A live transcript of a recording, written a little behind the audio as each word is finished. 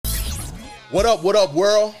What up,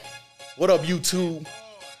 world? What up, YouTube?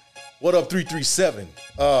 What up, 337?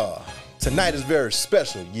 Tonight is very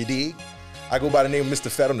special, you dig? I go by the name of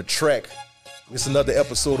Mr. Fat on the track. It's another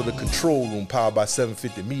episode of The Control Room, powered by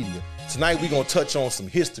 750 Media. Tonight, we're going to touch on some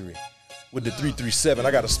history with the 337.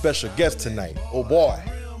 I got a special guest tonight. Oh, boy.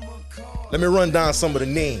 Let me run down some of the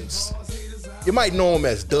names. You might know him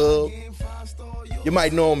as Dubb. You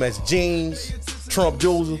might know him as James, Trump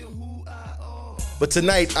Joseph. But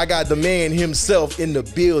tonight, I got the man himself in the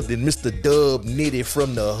building, Mr. Dubb NITTY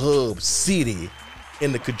from the Hub City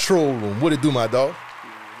in the control room. What it do, my dog?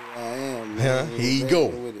 Here I am, man. Here you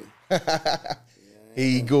go. Here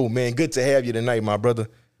you go, man. Good to have you tonight, my brother.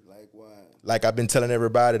 Likewise. Like I've been telling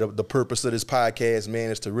everybody, the purpose of this podcast,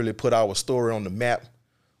 man, is to really put our story on the map.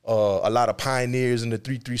 A lot of pioneers in the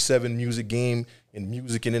 337 music game and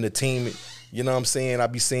music and entertainment. You know what I'm saying? I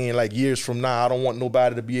be saying, like, years from now, I don't want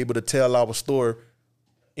nobody to be able to tell our story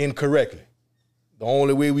incorrectly. The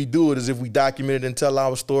only way we do it is if we document it and tell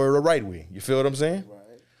our story the right way. You feel what I'm saying?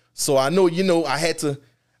 Right. So I know,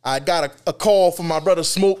 I got a call from my brother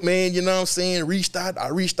Smoke, man, you know what I'm saying? I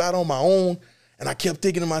reached out on my own, and I kept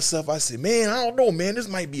thinking to myself, I said, man, I don't know, man, this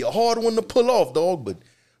might be a hard one to pull off, dog, but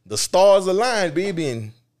the stars aligned, baby,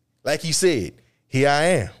 and like he said, here I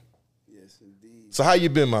am. Yes, indeed. So how you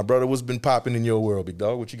been, my brother? What's been popping in your world, big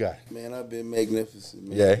dog? What you got? Man, I've been magnificent,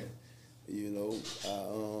 man. Yeah.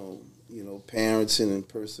 Parenting and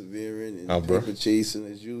persevering and paper chasing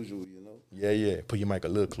as usual, you know. Yeah. Put your mic a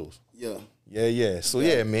little closer. Yeah. Yeah. So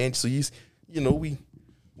yeah, man. So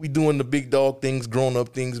we doing the big dog things, grown up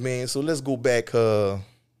things, man. So let's go back.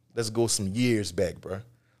 Let's go some years back, bro.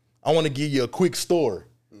 I want to give you a quick story.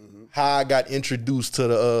 How I got introduced to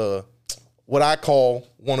the what I call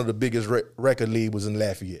one of the biggest record labels in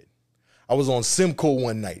Lafayette. I was on Simcoe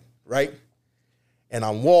one night, right? And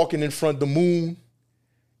I'm walking in front of the Moon,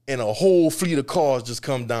 and a whole fleet of cars just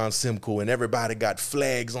come down Simcoe, and everybody got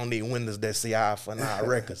flags on their windows that say Eye-4N-Eye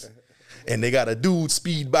Records. And they got a dude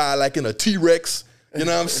speed by like in a T-Rex, you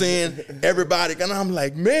know what I'm saying? Everybody, and I'm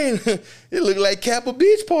like, man, it looked like Kappa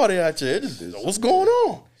Beach Party out here. What's going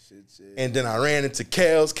on? And then I ran into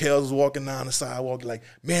Kels. Kels was walking down the sidewalk like,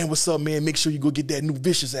 man, what's up, man? Make sure you go get that new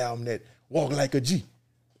Vicious album, that Walk Like a G.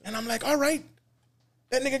 And I'm like, all right.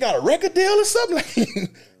 That nigga got a record deal or something? Like,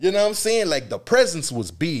 you know what I'm saying? Like, the presence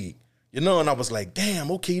was big, you know? And I was like,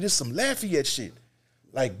 damn, okay, this some Lafayette shit.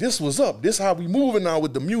 Like, this was up. This how we moving now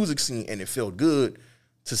with the music scene. And it felt good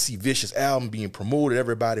to see Vicious album being promoted,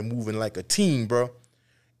 everybody moving like a team, bro.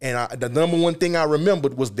 And the number one thing I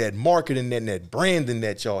remembered was that marketing and that branding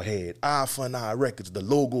that y'all had. Eye-4N-Eye Records. The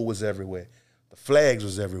logo was everywhere. The flags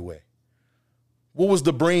was everywhere. What was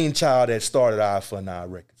the brainchild that started Eye-4N-Eye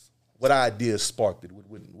Records? What ideas sparked it?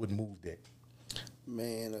 What moved that?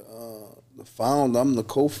 Man, the founder, I'm the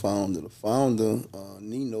co-founder. The founder,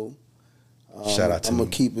 Nino. Shout out to I'm him. going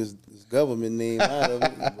to keep his government name out of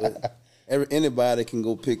it. But anybody can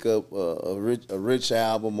go pick up a rich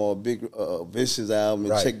album or a big Vicious album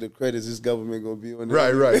and check the credits. This government going to be on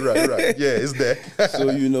there. Right. Yeah, it's that.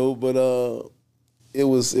 So, but it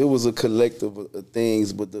was a collective of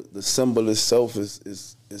things, but the symbol itself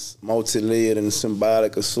is multi-layered and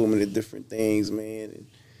symbolic of so many different things, man.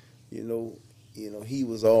 And he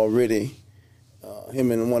was already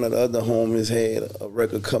him and one of the other homies had a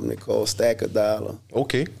record company called Stack of Dollar.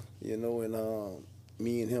 Okay. And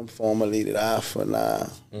me and him formulated Eye-4N-Eye.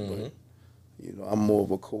 Mm-hmm. But, I'm more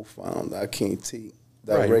of a co-founder. I can't take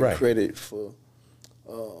direct credit for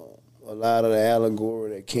a lot of the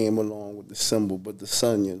allegory that came along with the symbol, but the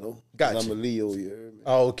sun, Gotcha. I'm a Leo, you heard me?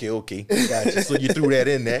 Oh, okay. Gotcha. So you threw that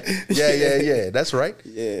in there. Yeah. That's right.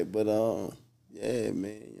 Yeah, but yeah,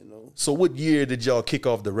 man, So what year did y'all kick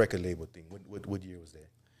off the record label thing? What year was that?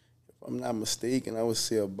 If I'm not mistaken, I would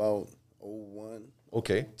say about 01.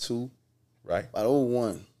 Okay. 02. Right. About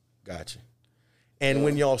 01. Gotcha. And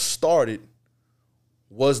when y'all started,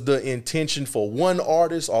 was the intention for one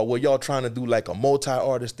artist, or were y'all trying to do like a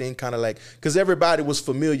multi-artist thing, kind of like, because everybody was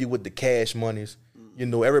familiar with the Cash Monies,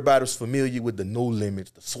 everybody was familiar with the No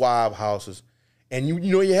Limits, the Suave Houses, and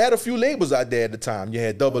you had a few labels out there at the time. You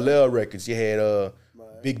had Double L Records, you had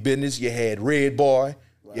Big Business, you had Red Boy,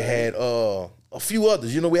 you had a few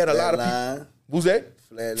others. We had a lot of people. Who's that?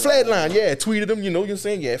 Flatline, yeah, tweeted them, you know what I'm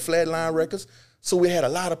saying? Yeah, Flatline Records. So we had a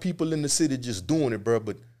lot of people in the city just doing it, bro.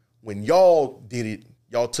 But when y'all did it,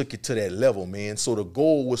 y'all took it to that level, man. So the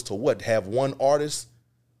goal was to what? Have one artist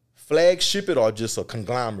flagship it, or just a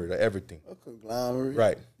conglomerate of everything? A conglomerate.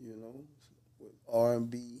 Right. With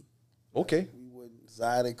R&B. Okay. We wouldn't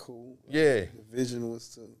Zydeco. Yeah. The vision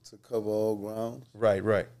was to cover all grounds. Right.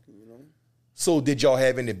 So did y'all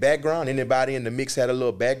have any background? Anybody in the mix had a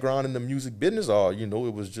little background in the music business, or it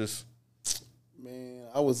was just? Man,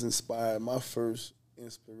 I was inspired. My first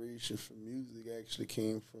inspiration from music actually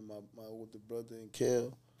came from my older brother and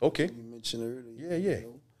Kel. Okay. You mentioned earlier. Yeah, yeah.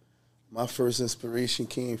 My first inspiration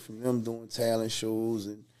came from them doing talent shows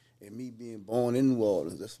and me being born in New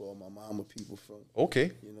Orleans. That's where all my mama people from.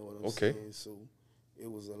 Okay. You know what I'm saying? So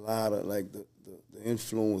it was a lot of like the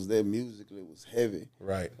influence there musically was heavy.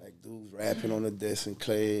 Right. Like dudes rapping on the desk in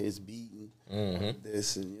class, beating on the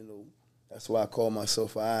desk, and that's why I call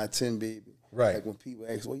myself an Eye-4N-Eye baby. Right. Like when people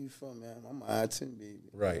ask, where you from, man? I'm an Eye-4N-Eye baby.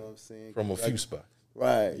 Right. You know what I'm saying? From a few spots.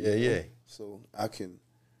 Right. Yeah, yeah. So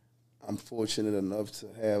I'm fortunate enough to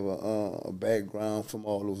have a background from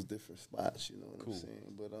all those different spots, you know what I'm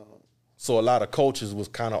saying? But so a lot of cultures was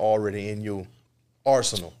kind of already in your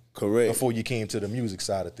arsenal. Correct. Before you came to the music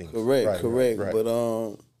side of things. Correct. Right. But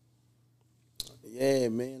yeah,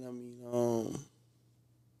 man, I mean,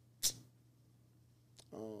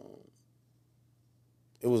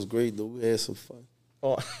 it was great though. We had some fun.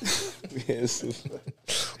 Oh. We had some fun.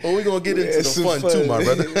 Well, we're gonna get into the fun too, my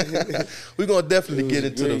brother. We're gonna definitely get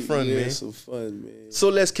into the fun, man. We had some fun, man. So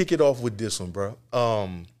let's kick it off with this one, bro.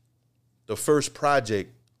 The first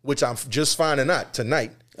project, which I'm just finding out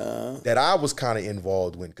tonight, that I was kind of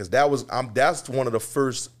involved with, because that's one of the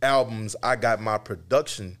first albums I got my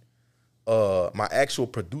production, my actual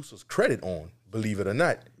producer's credit on, believe it or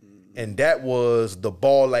not, and that was the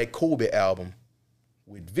Ball Like Kobe album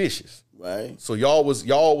with Vicious. Right. So y'all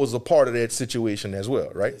was a part of that situation as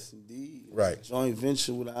well, right? Yes, indeed. Right. It's a joint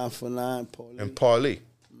venture with Eye-4N-Eye and Parlay.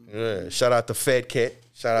 Yeah. Shout out to Fat Cat.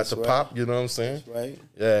 Shout out to Pop. You know what I'm saying? That's right.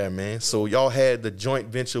 Yeah, man. So y'all had the joint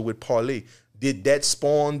venture with Parlay. Did that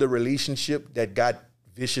spawn the relationship that got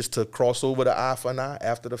Vicious to cross over to Eye-4N-Eye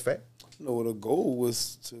after the fact? No, the goal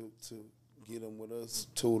was to get him with us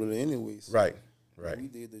totally anyways. Right. We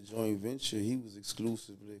did the joint venture. He was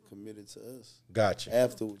exclusively committed to us. Gotcha.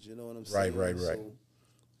 Afterwards, you know what I'm saying? Right. So,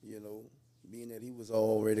 being that he was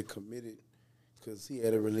already committed, because he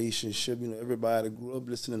had a relationship, everybody grew up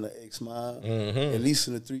listening to X Mob, at least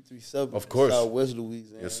in the 337. Of course. Southwest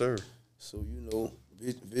Louisiana. Yes, sir. So,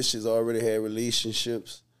 Vicious already had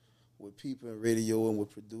relationships with people in radio and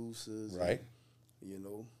with producers. Right. And,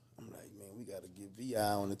 I'm like, man, we got to get VI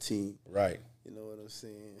on the team. Right. You know what I'm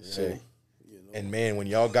saying? Yeah. So, and man, when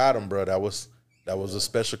y'all got him, bro, that was a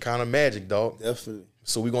special kind of magic, dog. Definitely.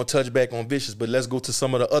 So we're gonna touch back on Vicious, but let's go to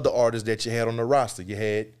some of the other artists that you had on the roster. You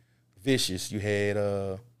had Vicious, you had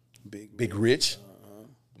Big Rich,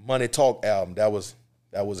 Money Talk album. That was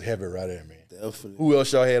heavy right there, man. Definitely. Who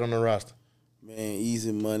else y'all had on the roster? Man,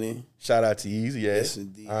 Easy Money. Shout out to Easy, yes. Yes,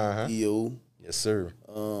 indeed. E.O. Yes, sir.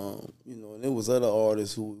 And there was other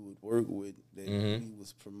artists who we would work with that he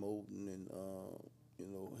was promoting and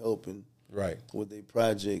helping. Right. With their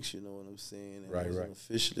projects, you know what I'm saying? And right. It wasn't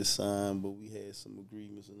officially signed, but we had some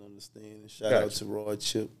agreements and understanding. Shout out to Raw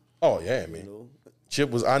Chip. Oh yeah, man. Chip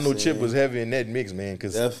was Chip was heavy in that mix, man,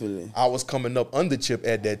 because definitely I was coming up under Chip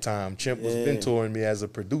at that time. Chip was mentoring me as a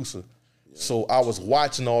producer. Yeah. So I was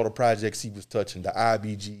watching all the projects he was touching, the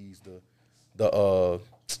IBGs, the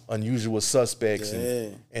Unusual Suspects,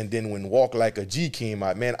 and then when Walk Like a G came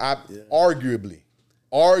out, man, arguably,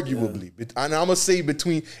 and I'm gonna say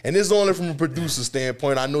between, and this is only from a producer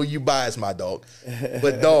standpoint. I know you biased, my dog,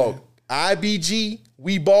 but dog, IBG,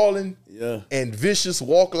 We Ballin', and Vicious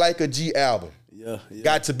Walk Like a G album,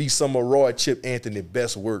 got to be some of Roy Chip Anthony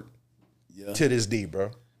best work to this day,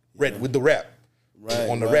 bro. With the rap,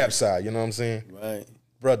 on the rap side, you know what I'm saying? Right,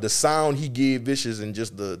 bro. The sound he gave Vicious and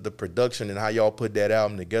just the production and how y'all put that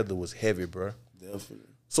album together was heavy, bro. Definitely.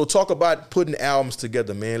 So talk about putting albums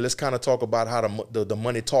together, man. Let's kind of talk about how the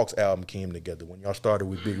Money Talks album came together when y'all started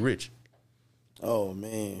with Big Rich. Oh,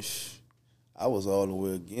 man. I was all the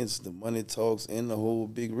way against the Money Talks and the whole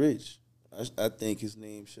Big Rich. I think his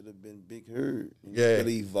name should have been Big Heard. He could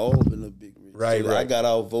evolve in a Big Rich. Right. I got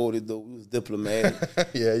outvoted, though. We was diplomatic.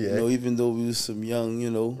 Even though we was some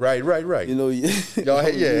young, Right. y'all we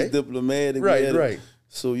was diplomatic. Right.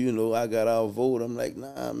 So, I got outvoted. I'm like,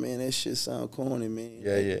 nah, man, that shit sound corny, man.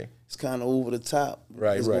 Yeah. It's kind of over the top.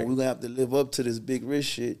 Right. We're going to have to live up to this Big Rich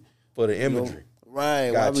shit. For the imagery.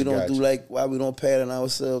 Right. Why we don't pattern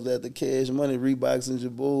ourselves at the Cash Money, Reeboks and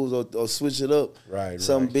Jaboos or switch it up. Right.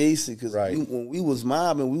 Something basic. Because when we was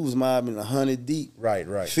mobbing 100 deep.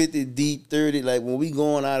 Right. 50 deep, 30. Like when we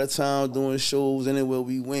going out of town doing shows, anywhere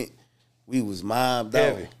we went, we was mobbed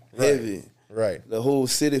out. Heavy. Right. The whole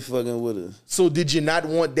city fucking with us. So did you not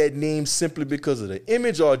want that name simply because of the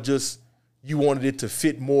image, or just you wanted it to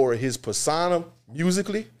fit more of his persona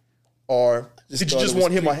musically? Or did you just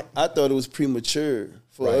want him? I thought it was premature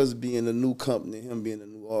for us being a new company, him being a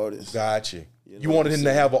new artist. Gotcha. You You know wanted what him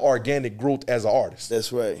I'm to have an organic growth as an artist.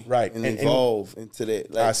 That's right. Right. And evolve into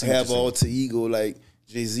that. Like have alter ego like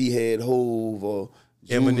Jay-Z had Hove or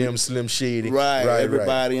Eminem, Slim Shady. Right.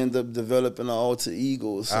 Everybody end up developing an alter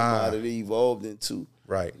ego, somebody they evolved into.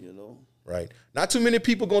 Right. You know? Right. Not too many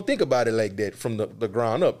people gonna think about it like that from the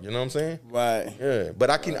ground up. You know what I'm saying? Right. Yeah. But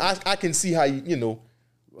I can see how you know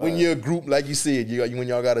when you're a group like you said, when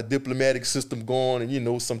y'all got a diplomatic system going,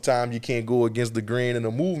 and sometimes you can't go against the grain in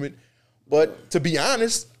the movement. But to be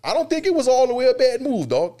honest, I don't think it was all the way a bad move,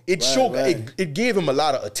 dog. It showed it gave him a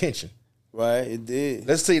lot of attention. Right, it did.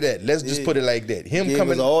 Let's say that. Let's just put it like that. Him gave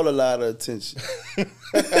coming us all a lot of attention.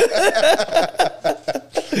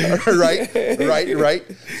 right.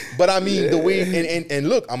 But I mean the way and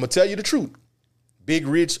look, I'm gonna tell you the truth. Big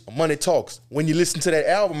Rich, Money Talks. When you listen to that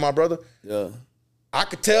album, my brother, I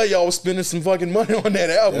could tell y'all was spending some fucking money on that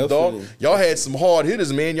album, dog. Y'all had some hard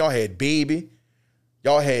hitters, man. Y'all had Baby.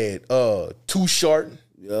 Y'all had Too Short.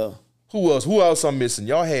 Yeah. Who else? Who else I'm missing?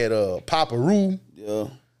 Y'all had Papa Roo. Yeah.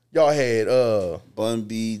 Y'all had Bun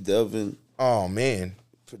B, Devin. Oh man.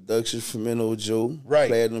 Production from N.O. Joe. Right.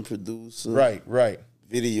 Platinum producer. Right.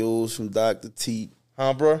 Videos from Dr. T.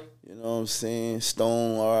 Huh, bro? You know what I'm saying?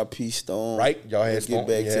 Stone, R.I.P. Stone. Right. Y'all had Stone.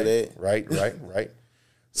 Get back to that. Right.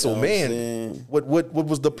 So man, what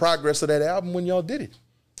was the progress of that album when y'all did it?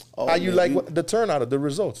 Oh, how you like the turnout of the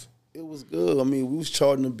results? It was good. I mean, we was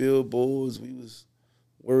charting the billboards. We was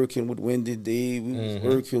working with Wendy D. We was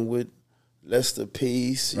working with Lester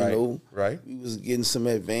Pace, you know. Right. We was getting some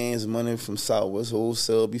advance money from Southwest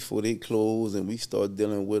Wholesale before they closed, and we started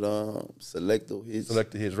dealing with Selecto Hits.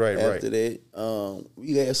 Selecto Hits, right. After that,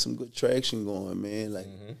 we had some good traction going, man. Like,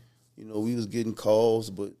 we was getting calls,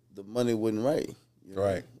 but the money wasn't right. You know?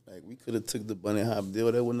 Right. Like, we could have took the Bunny Hop deal.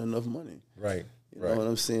 There wasn't enough money. Right. You know what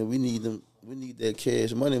I'm saying? We need them. We need that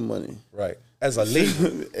cash money. Right. As a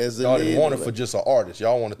label. Y'all didn't want it for just an artist.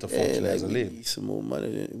 Y'all wanted to function as a label. We need some more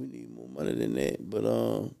money. We need more money than that. But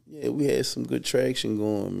we had some good traction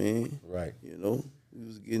going, man. Right. You know, we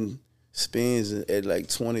was getting spins at like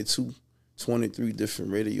 22, 23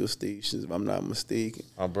 different radio stations, if I'm not mistaken.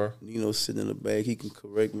 Bro. Nino sitting in the back. He can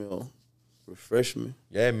correct me or refresh me.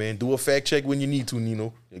 Yeah, man. Do a fact check when you need to,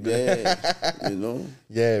 Nino. Yeah. You know?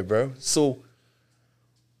 Yeah, bro. So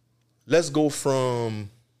let's go from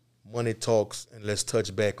Money Talks and let's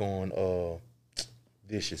touch back on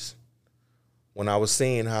Vicious. When I was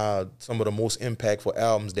saying how some of the most impactful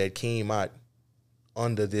albums that came out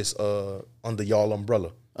under this under y'all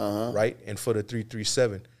umbrella, right? And for the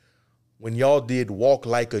 337, when y'all did Walk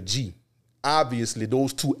Like a G, obviously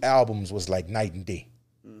those two albums was like night and day,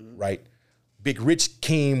 right? Big Rich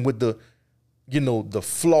came with the, the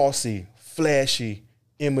flossy, flashy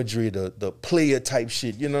imagery, the player type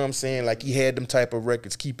shit, you know what I'm saying? Like he had them type of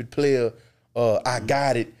records, Keep It Player, I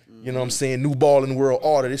Got It, you know what I'm saying? New Ball in World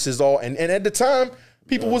Order, this is all, and at the time,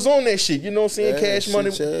 people was on that shit, you know what I'm saying? Cash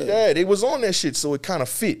Money, they was on that shit, so it kind of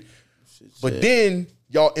fit. But then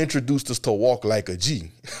y'all introduced us to Walk Like a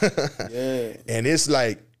G. And it's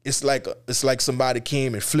like somebody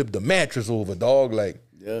came and flipped the mattress over, dog, like,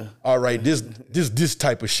 all right, this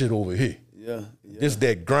type of shit over here. This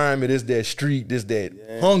that grimy, this that street, this that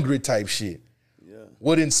hungry type shit.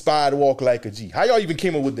 What inspired Walk Like a G? How y'all even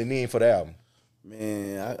came up with the name for the album?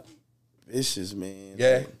 Man, Vicious, man.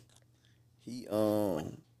 Yeah. Like, he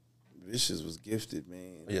Vicious was gifted,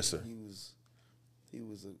 man. Yes, sir. He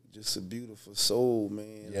was just a beautiful soul,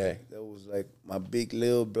 man. Yeah. Like, that was like my big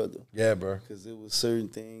little brother. Yeah, bro. Because there was certain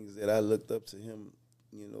things that I looked up to him,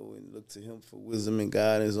 and looked to him for wisdom and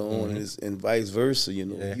guidance on, and vice versa.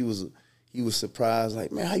 He was surprised,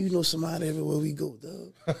 like, man, how you know somebody everywhere we go,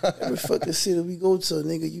 dog? Every fucking city we go to,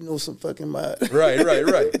 nigga, you know some fucking mind. Right.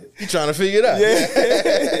 You trying to figure it out.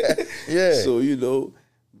 Yeah. So,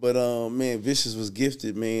 but man, Vicious was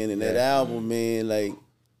gifted, man, and that album, man, like,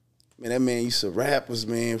 man, that man used to rap us,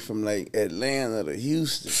 man, from like Atlanta to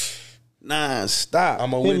Houston. Non-stop.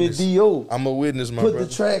 I'm a Him witness. And D.O. I'm a witness, my brother. Put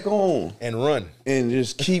the track on. And run. And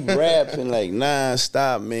just keep rapping like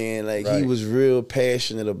non-stop, man. Like he was real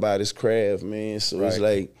passionate about his craft, man. So it's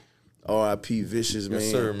like R.I.P. Vicious, man.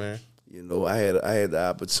 Yes, sir, man. I had the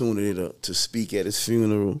opportunity to speak at his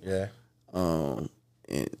funeral. Yeah.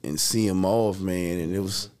 And see him off, man. And it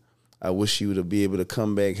was, I wish he would be able to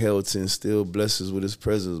come back healthy and still bless us with his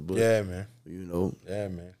presence. But yeah, man. Yeah,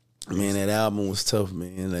 man. Man, that album was tough,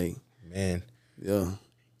 man. Like, man. Yeah.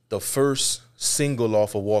 The first single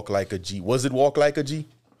off of Walk Like a G. Was it Walk Like a G?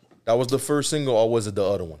 That was the first single, or was it the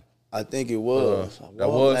other one? I think it was. That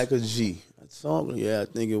was Like a G. I song? Yeah, I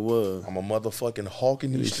think it was. I'm a motherfucking hawk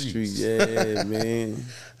in the streets. Yeah, man.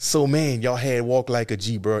 So, man, y'all had Walk Like a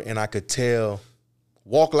G, bro, and I could tell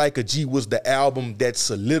Walk Like a G was the album that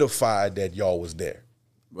solidified that y'all was there.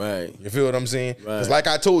 Right. You feel what I'm saying? Right. Because like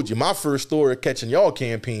I told you, my first story of catching y'all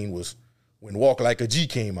campaign was when Walk Like a G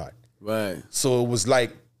came out. Right. So it was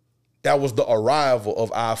like, that was the arrival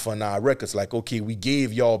of Eye-4N-Eye Records. Like, okay, we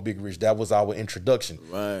gave y'all Big Rich. That was our introduction.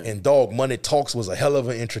 Right. And dog, Money Talks was a hell of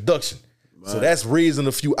an introduction. Right. So that's raising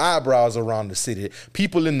a few eyebrows around the city.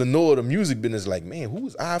 People in the know of the music business like, man, who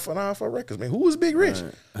was Eye-4N-Eye Records? Man, who was Big Rich?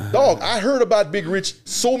 Right. Dog, I heard about Big Rich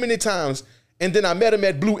so many times, and then I met him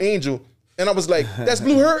at Blue Angel, and I was like, that's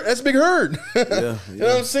Blue Herd, that's Big Herd. You know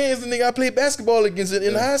what I'm saying? It's the nigga I played basketball against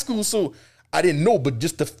in high school. So I didn't know, but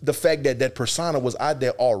just the fact that that persona was out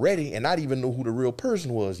there already, and I didn't even know who the real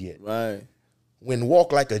person was yet. Right. When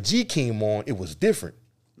Walk Like a G came on, it was different.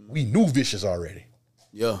 We knew Vicious already.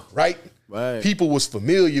 Yeah. Right? Right. People was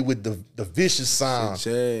familiar with the Vicious sound.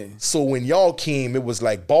 Yeah. So when y'all came, it was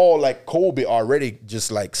like Ball Like Kobe already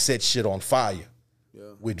just like set shit on fire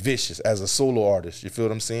with Vicious as a solo artist. You feel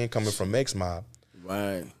what I'm saying? Coming from X Mob.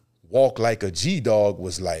 Right. Walk Like a G Dog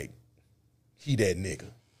was like, he that nigga.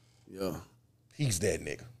 Yeah. He's that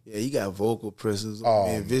nigga. Yeah, he got vocal presence. Oh,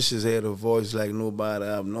 man, Vicious had a voice like nobody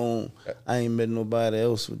I've known. I ain't met nobody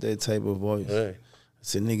else with that type of voice. Right. I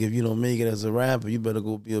said, nigga, if you don't make it as a rapper, you better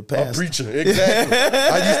go be a pastor. A preacher, exactly.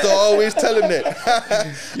 I used to always tell him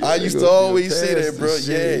that. I used to always say that, bro.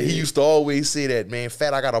 Yeah, he used to always say that, man.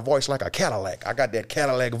 Fat, I got a voice like a Cadillac. I got that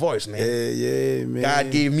Cadillac voice, man. Yeah, man. God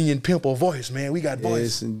gave me and Pimp a voice, man. We got voice.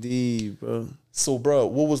 Yes, indeed, bro. So, bro,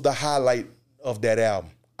 what was the highlight of that album?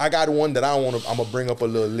 I got one that I'm gonna bring up a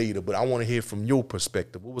little later, but I want to hear from your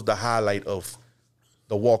perspective. What was the highlight of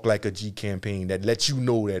the Walk Like a G campaign that let you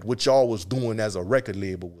know that what y'all was doing as a record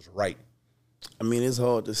label was right? I mean, it's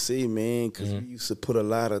hard to say, man, because we used to put a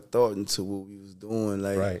lot of thought into what we was doing.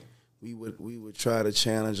 Like, we would try to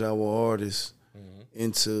challenge our artists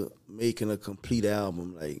into making a complete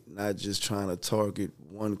album, like not just trying to target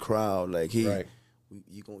one crowd. Like, hey,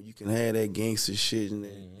 you can have that gangster shit and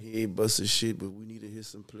that head buster shit, but we need to hear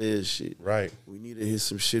some player shit. Right. We need to hear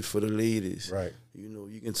some shit for the ladies. Right. You know,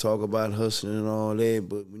 you can talk about hustling and all that,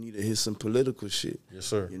 but we need to hear some political shit. Yes,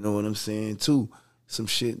 sir. You know what I'm saying, too. Some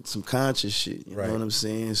shit, some conscious shit. You know what I'm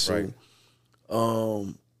saying? So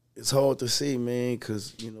it's hard to say, man,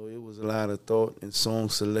 because, you know, it was a lot of thought and song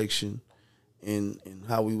selection and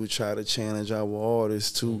how we would try to challenge our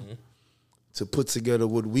artists, too. To put together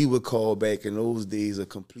what we would call back in those days a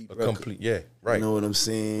complete record. You know what I'm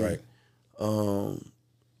saying? Right.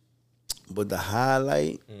 But the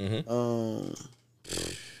highlight,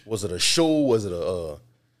 was it a show? Was it a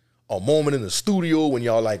moment in the studio when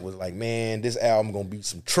y'all was like, man, this album gonna be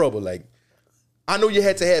some trouble? Like, I know you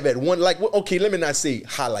had to have that one. Like, okay, let me not say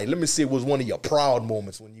highlight. Let me say it was one of your proud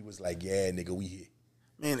moments when you was like, yeah, nigga, we here.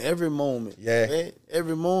 Man, every moment. Yeah.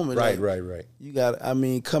 Every moment. Right. You got, I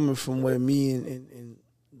mean, coming from where me and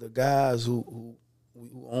the guys who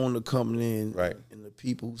own the company and the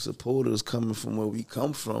people who support us coming from where we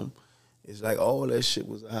come from, it's like all that shit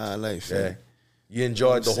was a highlight, fam. Yeah. You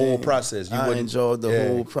enjoyed the whole process. I enjoyed the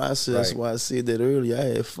whole process. That's why I said that earlier. I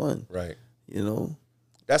had fun. Right. You know?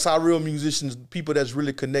 That's how real musicians, people that's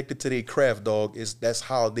really connected to their craft, dog, that's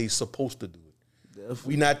how they supposed to do it. Definitely.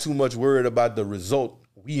 We not too much worried about the result.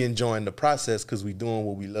 We enjoying the process because we doing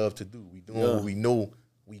what we love to do. We doing what we know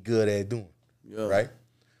we good at doing, right?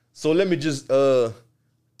 So let me just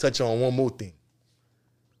touch on one more thing.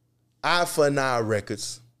 Eye-4N-Eye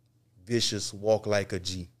Records, Vicious, Walk Like a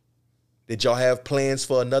G. Did y'all have plans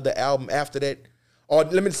for another album after that? Or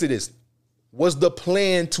let me say this. Was the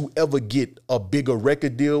plan to ever get a bigger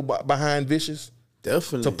record deal behind Vicious?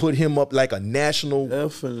 Definitely. To put him up like a national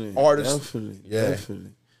artist?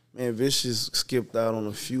 Definitely. Man, Vicious skipped out on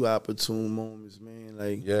a few opportune moments, man.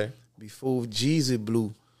 Like, before Jeezy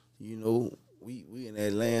blew, you know, we in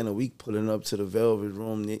Atlanta, we pulling up to the Velvet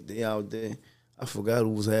Room, they out there. I forgot who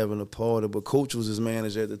was having a party, but Coach was his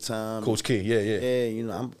manager at the time. Coach King, yeah. Yeah, you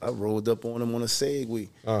know, I rolled up on him on a Segway.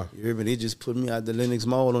 You hear me? They just put me out the Lenox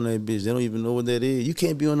Mall on that bitch. They don't even know what that is. You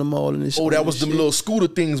can't be on the mall in this shit. Oh, that was them little scooter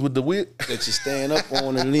things with the whip? That you stand up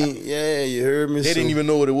on and lean. Yeah, you heard me? They didn't even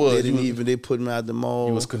know what it was. They put me out the mall.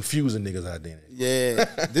 You was confusing niggas out there. Yeah,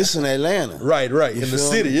 this in Atlanta. Right. In the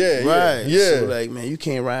city, Right. So, like, man, you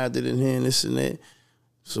can't ride it in here and this and that.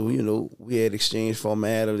 So, you know, we had exchanged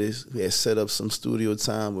formalities. We had set up some studio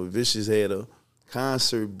time where Vicious had a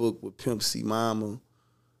concert booked with Pimp C Mama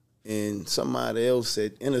and somebody else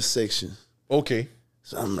at Intersection. Okay.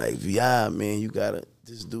 So I'm like, VI, man, you gotta,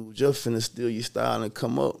 this dude just finna steal your style and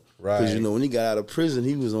come up. Because, you know, when he got out of prison,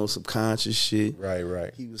 he was on subconscious shit.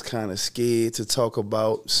 Right. He was kind of scared to talk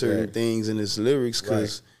about certain things in his lyrics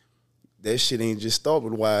because that shit ain't just start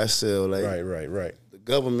with YSL. Like, right. The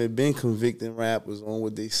government been convicting rappers on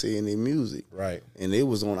what they say in their music. Right. And it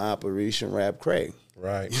was on Operation Rap Crack.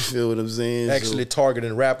 Right. You feel what I'm saying? Actually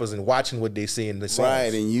targeting rappers and watching what they say in the songs.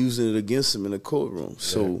 Right, and using it against them in the courtroom.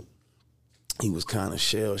 So he was kind of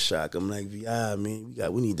shell shocked. I'm like, VI, man,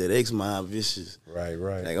 we need that X-Mob Vicious. Right.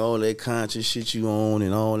 Like all that conscious shit you on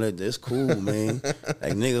and all that, that's cool, man.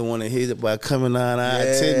 Like nigga want to hit it by coming on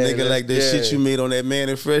I-10, nigga, like that shit you made on that Man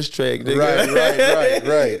and Fresh track, nigga.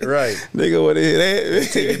 Right. Nigga want to hear that.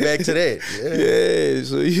 Take it back to that. Yeah,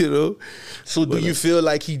 so you know. So do you feel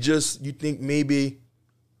like you think maybe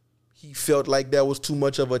he felt like that was too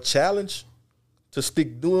much of a challenge to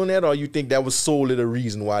stick doing that, or you think that was solely the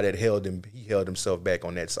reason why he held himself back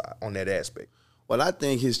on that side, on that aspect? Well, I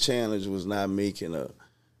think his challenge was not making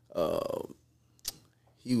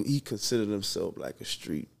he considered himself like a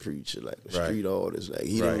street preacher, like a street artist. Like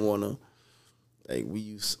he didn't want to, like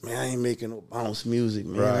man, I ain't making no bounce music,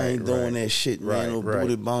 man. I ain't doing that shit, man. No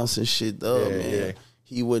booty bouncing shit, man. Yeah.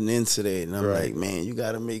 He wasn't into that. And I'm like, man, you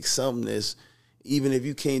got to make something that's, even if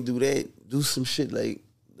you can't do that, do some shit like,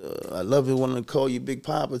 I love it when I call you Big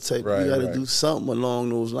Papa type. You got to do something along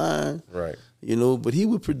those lines. Right. You know, but he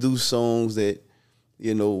would produce songs that,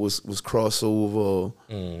 you know, was crossover,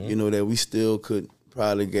 you know, that we still could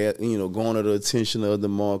probably get, you know, garner the attention of the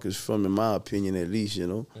markets from, in my opinion, at least, you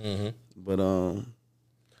know. But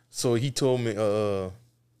so he told me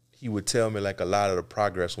he would tell me like a lot of the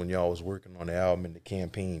progress when y'all was working on the album and the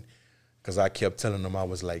campaign, because I kept telling him, I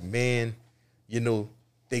was like, man, you know,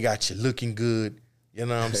 they got you looking good. You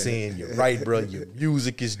know what I'm saying? You're right, bro. Your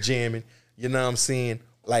music is jamming. You know what I'm saying?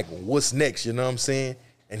 Like, what's next? You know what I'm saying?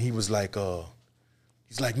 And he was like,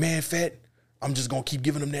 he's like, man, Fat, I'm just gonna keep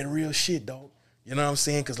giving them that real shit, dog. You know what I'm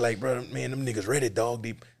saying? Cause like, bro, man, them niggas ready, dog.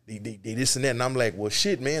 They this and that. And I'm like, well,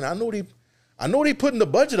 shit, man. I know they putting the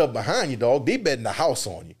budget up behind you, dog. They betting the house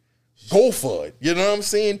on you. Go for it. You know what I'm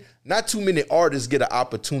saying? Not too many artists get an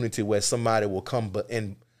opportunity where somebody will come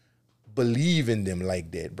and believe in them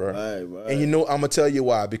like that, bro. Right. And you know, I'm gonna tell you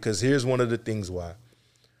why, because here's one of the things why.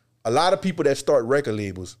 A lot of people that start record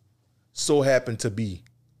labels so happen to be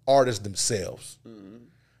artists themselves.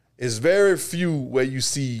 It's very few where you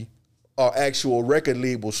see actual record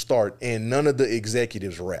labels start and none of the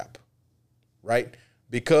executives rap, right?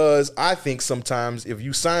 Because I think sometimes if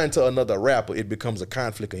you sign to another rapper, it becomes a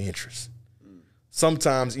conflict of interest.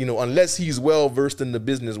 Sometimes, you know, unless he's well-versed in the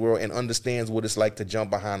business world and understands what it's like to jump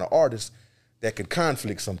behind an artist, that could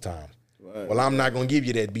conflict sometimes. Well, I'm not going to give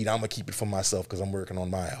you that beat. I'm going to keep it for myself because I'm working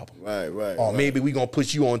on my album. Or maybe we're going to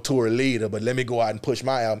put you on tour later, but let me go out and push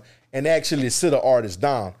my album and actually sit an artist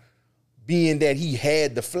down. Being that he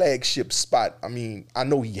had the flagship spot, I mean, I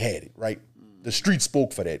know he had it, right? The street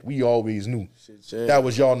spoke for that. We always knew. That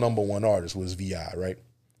was y'all number one artist was VI, right?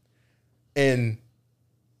 And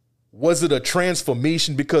was it a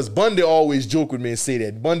transformation? Because Bundy always joke with me and say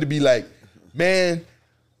that. Bundy be like, man,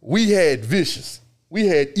 we had Vicious. We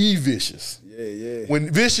had E-Vicious. Yeah.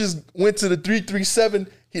 When Vicious went to the 337,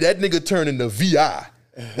 that nigga turned into VI.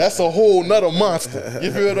 That's a whole nother monster.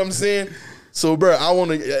 You feel what I'm saying? So, bro,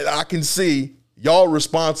 I can say y'all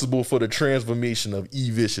responsible for the transformation of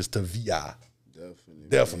E-Vicious to VI.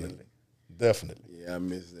 Definitely. Yeah, I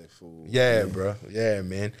miss that fool. Yeah, man. bro. Yeah,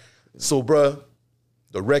 man. So, bro,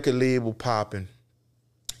 the record label popping,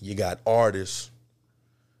 you got artists,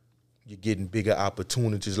 you're getting bigger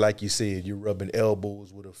opportunities. Like you said, you're rubbing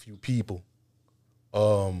elbows with a few people.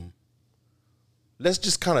 Let's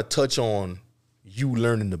just kind of touch on you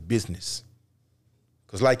learning the business.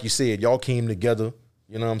 Because like you said, y'all came together,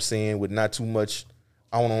 you know what I'm saying, with not too much,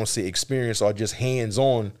 I don't want to say experience or just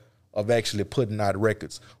hands-on of actually putting out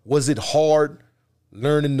records. Was it hard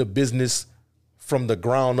learning the business from the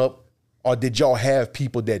ground up? Or did y'all have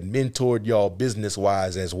people that mentored y'all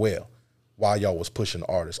business-wise as well while y'all was pushing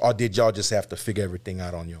artists? Or did y'all just have to figure everything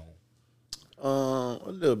out on your own?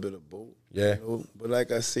 A little bit of both. Yeah. You know? But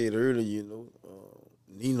like I said earlier, you know,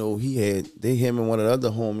 Nino, him and one of the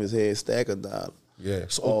other homies had Stack of Dollar. Yeah.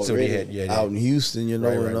 So they had, out in Houston, you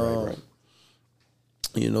know, right.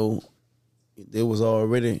 You know, they was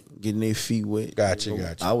already getting their feet wet.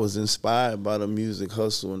 Gotcha. I was inspired by the music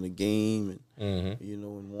hustle and the game and, you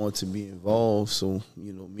know, and wanted to be involved. So,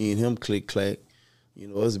 you know, me and him click-clack, you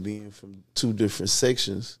know, us being from two different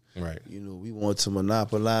sections. Right. You know, we want to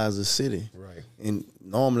monopolize the city. Right. And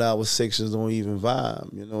normally our sections don't even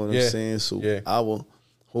vibe, you know what I'm saying? So our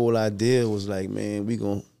whole idea was like, man, we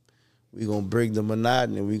gonna break the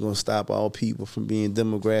monotony. We gonna stop our people from being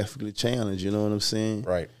demographically challenged, you know what I'm saying?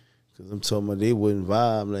 Right. Cause I'm talking about they wouldn't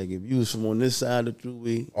vibe. Like if you was from on this side of the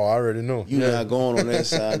throughway, Oh, I already know. you not going on that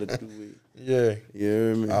side of the throughway. Yeah. You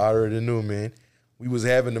hear me? I already knew, man. We was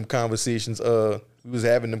having them conversations. Last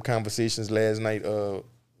night.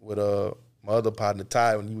 With my other partner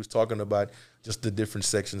Ty, when he was talking about just the different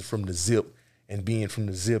sections from the Zip and being from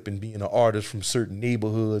the Zip and being an artist from certain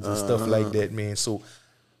neighborhoods and stuff like that, man. So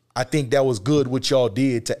I think that was good what y'all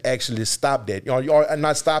did to actually stop that. Y'all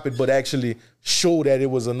not stop it, but actually show that it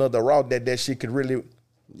was another route that shit could really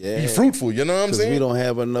be fruitful. You know what I'm saying? We don't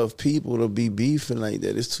have enough people to be beefing like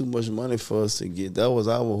that. It's too much money for us to get. That was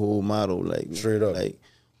our whole motto. Like straight up. Like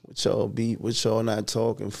what y'all not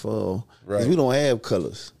talking for? Right. We don't have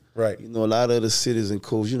colors. Right. You know, a lot of other cities and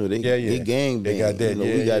codes, you know, they gang bang. They got that. You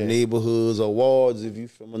know, we got neighborhoods or wards if you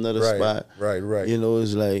from another spot. Right. You know,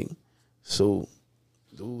 it's like, so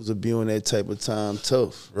dudes will be on that type of time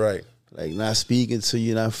tough. Right. Like not speaking to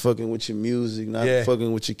you, not fucking with your music, not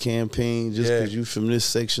fucking with your campaign just because you from this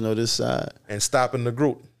section or this side. And stopping the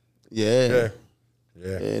growth. Yeah.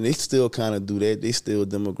 And they still kind of do that. They still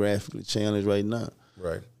demographically challenged right now.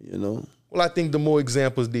 Right. You know? Well, I think the more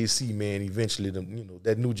examples they see, man, eventually,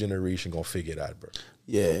 that new generation gonna figure it out, bro.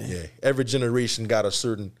 Yeah. Every generation got a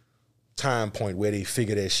certain time point where they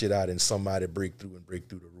figure that shit out and somebody break through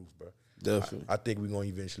the roof, bro. Definitely. I think we're gonna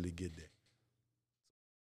eventually get there.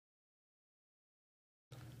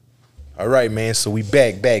 All right, man. So we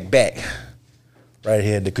back. Right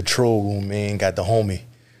here in the control room, man. Got the homie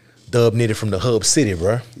Dubb NITTY from the Hub City,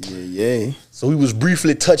 bro. Yeah. So we was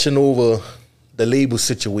briefly touching over the label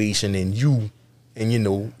situation and you and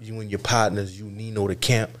your partners, you Nino the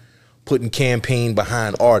Camp, putting campaign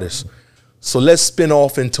behind artists. So let's spin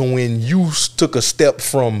off into when you took a step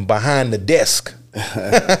from behind the desk.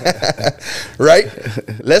 Right?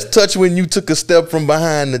 Let's touch when you took a step from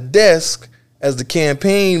behind the desk as the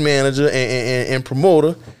campaign manager and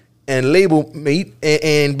promoter and label mate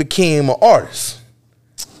and became an artist.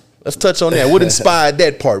 Let's touch on that. What inspired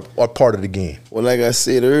that part of the game? Well, like I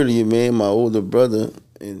said earlier, man, my older brother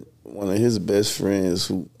and one of his best friends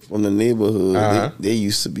who from the neighborhood, they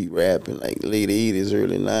used to be rapping like late 80s,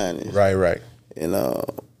 early 90s. Right. And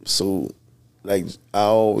so like I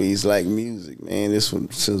always liked music, man. This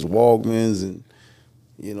one since Walkmans and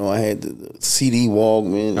I had the CD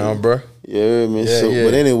Walkman. Bro. Yeah, man.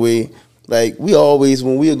 But anyway, like we always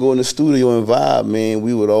when we would go in the studio and vibe, man,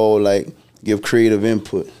 we would all like give creative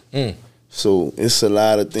input. So it's a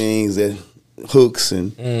lot of things that hooks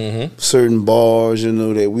and certain bars,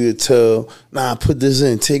 that we would tell, nah, put this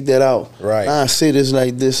in, take that out. Right. Nah, say this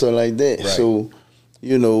like this or like that. Right. So,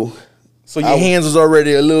 So your hands was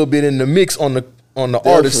already a little bit in the mix on the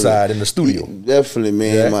artist side in the studio. Definitely,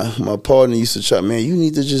 man. Yeah. My partner used to try, man, you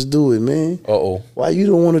need to just do it, man. Why you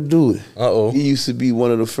don't want to do it? He used to be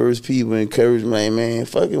one of the first people encouraged me, like, man,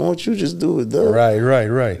 fuck it, why don't you just do it, though? Right.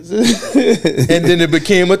 And then it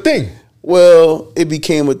became a thing. Well, it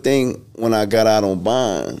became a thing when I got out on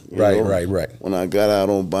bond. Right. When I got out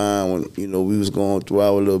on bond, when, we was going through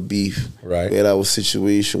our little beef. Right. We had our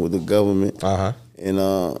situation with the government. In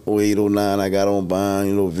 08, 09, I got on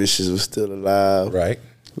bond. Vicious was still alive. Right.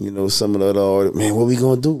 Some of the other artists, man, what we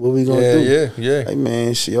gonna do? What we gonna do? Yeah. Like,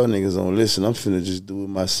 man, shit, y'all niggas don't listen. I'm finna just do it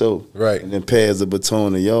myself. Right. And then pass the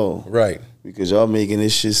baton to y'all. Right. Because y'all making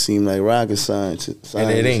this shit seem like rocket science.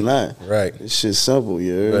 And it ain't. Not. Right. It's shit simple,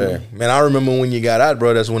 you heard me? Man, I remember when you got out,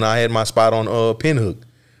 bro, that's when I had my spot on Pinhook.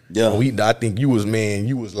 Yeah. I think you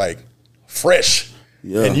was like fresh.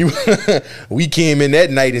 Yeah. And we came in that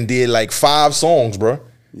night and did like 5 songs, bro.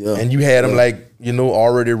 Yeah. And you had them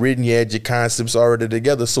already written. You had your concepts already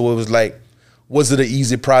together. So it was like, was it an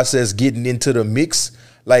easy process getting into the mix?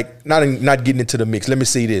 Like not getting into the mix. Let me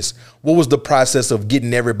say this. What was the process of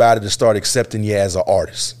getting everybody to start accepting you as an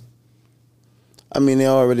artist? I mean, they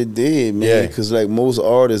already did, man. Yeah. Because like most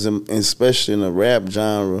artists, and especially in the rap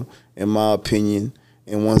genre, in my opinion,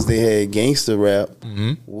 and once they had gangster rap,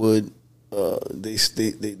 would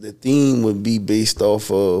the theme would be based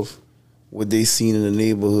off of what they seen in the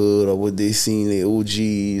neighborhood or what they seen their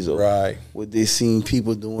OGs or what they seen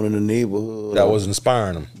people doing in the neighborhood. That was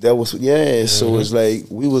inspiring them. That was, so it's like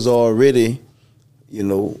we was already,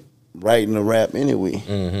 writing the rap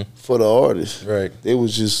anyway for the artists. Right. They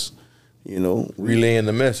was just, relaying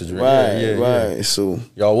the message. Right. Right. So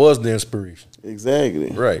y'all was the inspiration.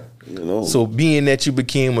 Exactly. Right. So being that you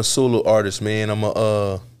became a solo artist, man,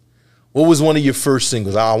 what was one of your first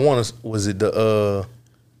singles? Was it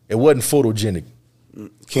it wasn't Photogenic.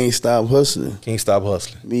 Can't Stop Hustling. Can't Stop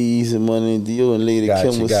Hustling. Me, Easy Money, and Dio, and Lady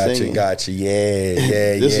Kim was singing. Gotcha.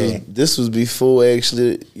 Yeah. This was before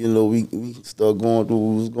actually, you know, we started going through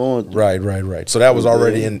what we was going through. Right. So that was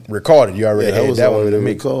already recorded. You already had that one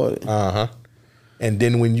recorded. And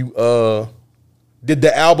then when you did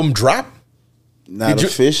the album drop? Not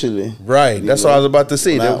officially. Right. That's what I was about to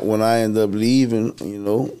say. When I ended up leaving, you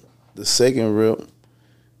know, the second rip,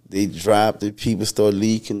 they dropped it. People started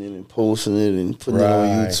leaking it and posting it and putting it on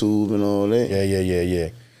YouTube and all that. Yeah.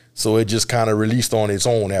 So it just kind of released on its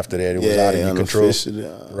own after that. It was out of your control.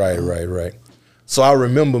 Right. So I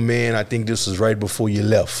remember, man, I think this was right before you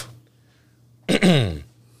left. You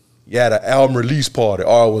had an album release party,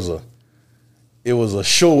 or it was a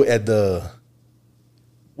show at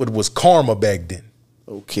what was Karma back then.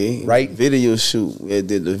 Okay. Right? Video shoot. We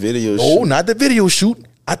did the video shoot. Oh, not the video shoot.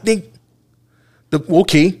 I think the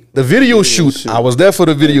video shoot. I was there for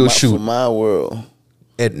the video shoot. For My World.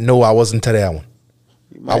 No, I wasn't to that one.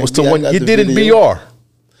 I was to one you did in BR.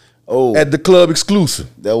 Oh. At the club exclusive.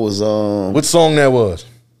 That was what song that was?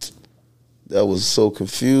 That was So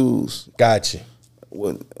Confused. Gotcha.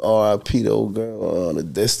 With R.I.P. the old girl, the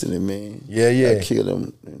Destiny Man. Yeah. I killed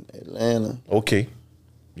him in Atlanta. Okay.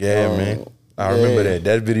 Yeah, man. I remember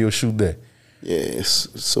that video shoot there. Yeah,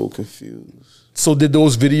 it's So Confused. So did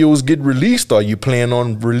those videos get released? Are you planning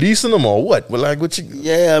on releasing them or what? Well, like what you?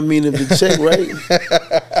 Yeah, I mean, if the check right,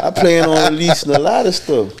 I plan on releasing a lot of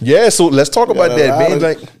stuff. Yeah, so let's talk about that, man.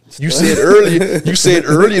 Like you said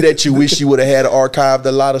earlier that you wish you would have had archived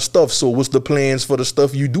a lot of stuff. So what's the plans for the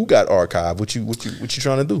stuff you do got archived? What you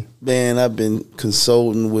trying to do? Man, I've been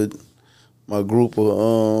consulting with my group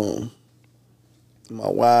of my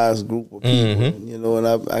wise group of people, you know, and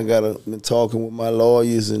I been talking with my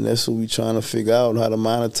lawyers, and that's what we trying to figure out, how to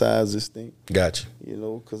monetize this thing. Gotcha. You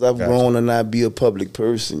know, because I've grown to not be a public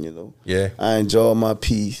person, you know. Yeah. I enjoy my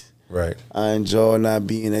peace. Right. I enjoy not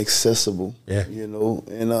being accessible. Yeah. You know,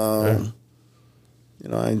 and you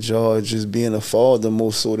know, I enjoy just being a father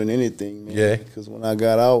more so than anything, man. Yeah. Because when I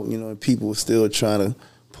got out, you know, and people were still trying to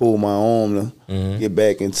pull my arm to get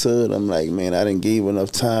back into it, I'm like, man, I didn't give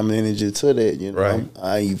enough time and energy to that, you know. Right.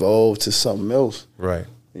 I evolved to something else. Right.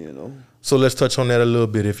 You know. So let's touch on that a little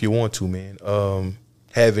bit if you want to, man.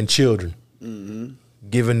 Having children.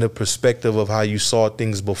 Given the perspective of how you saw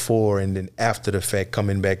things before and then after the fact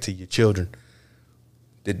coming back to your children,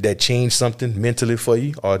 did that change something mentally for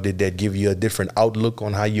you, or did that give you a different outlook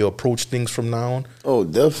on how you approach things from now on? Oh,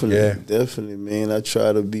 definitely. Definitely, man. I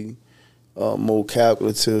try to be more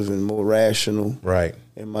calculative and more rational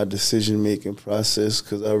in my decision-making process,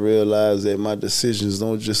 because I realize that my decisions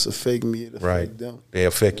don't just affect me, it affect them. They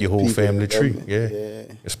affect your whole family tree,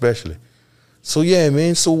 especially. So, yeah,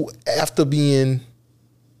 man, so after being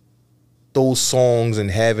those songs and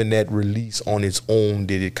having that release on its own,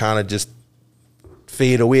 did it kind of just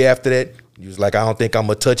fade away after that? You was like, I don't think I'm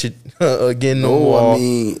going to touch it again no more. I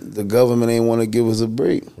mean, the government ain't want to give us a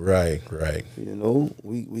break. Right. You know,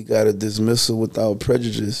 we got a dismissal without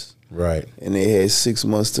prejudice. Right. And they had 6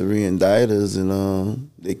 months to re-indict us, and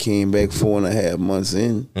they came back 4.5 months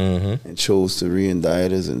in and chose to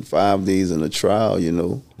re-indict us, and 5 days in a trial, you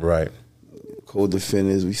know. Right.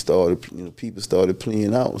 Co-defendants, people started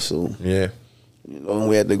pleading out, so. Yeah. You know,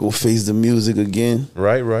 we had to go face the music again.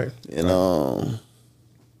 Right. And,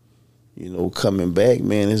 you know, coming back,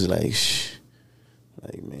 man, it's like,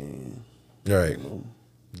 man. Right. You know.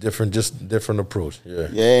 Different approach. Yeah.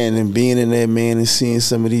 Yeah, and then being in there, man, and seeing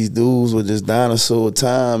some of these dudes with this dinosaur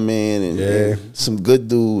time, man, and some good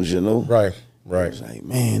dudes, you know. Right. It's like,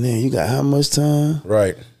 man, you got how much time?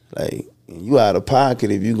 Right. Like, you out of pocket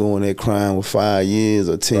if you go in there crying with 5 years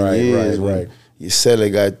or 10 years. Right. Your seller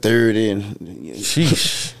got 30 and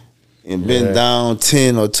sheesh. And been down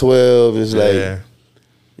 10 or 12. It's like,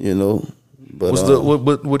 you know.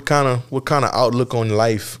 But what kind of outlook on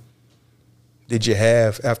life did you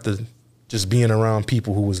have after just being around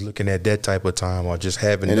people who was looking at that type of time, or just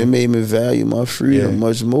having it made me value my freedom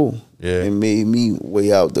much more. Yeah. It made me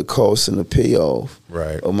weigh out the cost and the payoff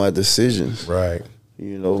of my decisions. Right.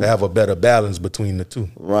 You know, to have a better balance between the two.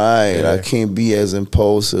 Right. Yeah. I can't be as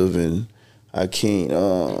impulsive, and I can't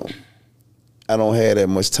I don't have that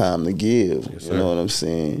much time to give. You know what I'm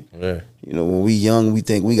saying? Yeah. You know, when we young, we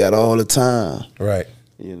think we got all the time. Right.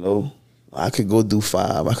 You know, I could go do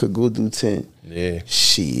 5. I could go do 10. Yeah.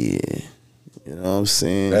 Shit. You know what I'm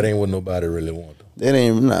saying? That ain't what nobody really want. That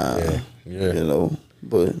ain't, nah. Yeah. You know,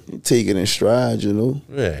 but you take it in stride, you know?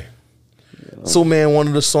 Yeah. You know? So, man, one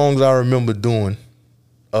of the songs I remember doing,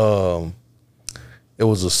 it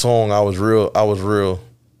was a song I was real, I'm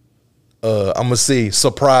going to say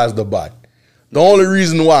surprised about. The only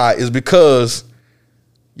reason why is because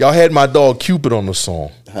y'all had my dog Cupid on the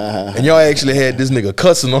song. And y'all actually had this nigga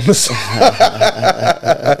cussing on the song.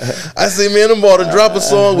 I say, man, I'm about to drop a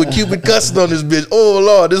song with Cupid cussing on this bitch. Oh,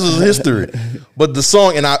 Lord, this is history. But the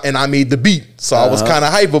song, and I made the beat, so I was kind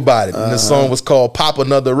of hype about it. And the song was called Pop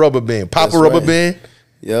Another Rubber Band. Pop a rubber band?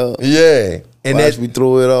 Yeah. And watch me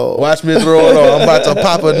throw it all. Watch me throw it all. I'm about to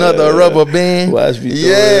pop another rubber band. Watch me throw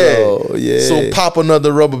it all. Yeah. So Pop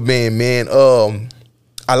Another Rubber Band, man.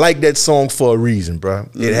 I like that song for a reason, bro.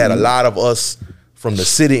 It had a lot of us from the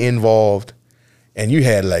city involved, and you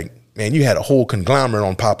had you had a whole conglomerate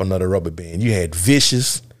on Pop Another Rubber Band. You had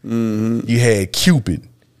Vicious, you had Cupid.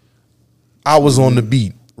 I was on the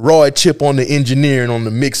beat. Roy Chip on the engineering, on the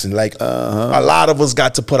mixing. Like a lot of us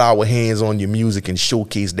got to put our hands on your music and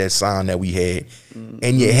showcase that sound that we had.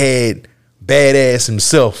 And you had Badass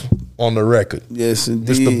himself on the record. Yes,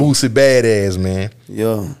 indeed. Mr. Boosie Badass, man.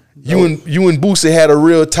 Yeah. You and Boosie had a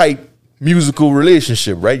real tight musical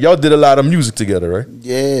relationship, right? Y'all did a lot of music together, right?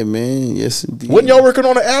 Yeah, man. Yes, indeed. Wasn't y'all working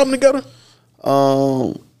on an album together?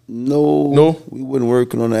 No, we wasn't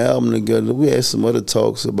working on the album together. We had some other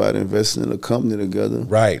talks about investing in a company together.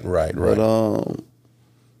 Right. But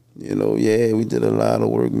you know, yeah, we did a lot of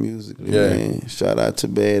work musically, man. Shout out to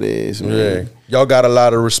Badass, man. Yeah, y'all got a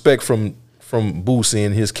lot of respect from Boosie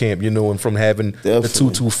and his camp, you know, and from having the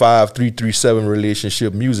 225-337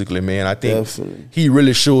 relationship musically, man. I think he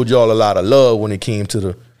really showed y'all a lot of love when it came to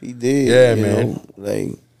the. He did, yeah, you man. know, like,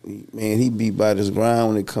 man, he beat by this grind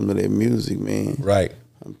when it come to that music, man. Right.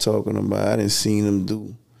 I'm talking about, I didn't seen him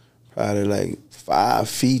do probably like 5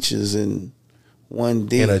 features in one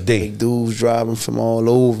day. In a day. Like dudes driving from all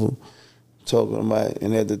over. Talking about,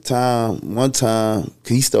 and at the time, one time,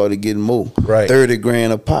 he started getting more. Right. 30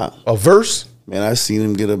 grand a pop. A verse? Man, I seen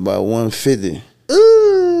him get about 150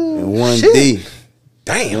 Ooh, in one shit. day.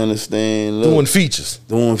 Damn. You understand? Look, Doing features.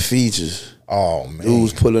 Doing features. Oh, man.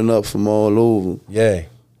 Dudes pulling up from all over. Yeah.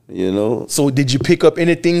 You know? So did you pick up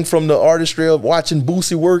anything from the artistry of watching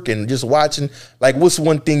Boosie work and just watching, like, what's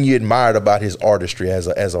one thing you admired about his artistry as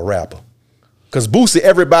a rapper? Because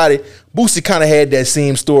Boosie kind of had that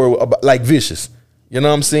same story about, like Vicious. You know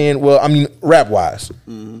what I'm saying? Well, I mean, rap-wise.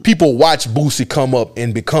 People watch Boosie come up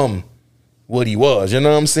and become what he was. You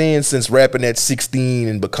know what I'm saying? Since rapping at 16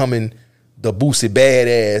 and becoming the Boosie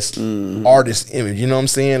Badass artist image. You know what I'm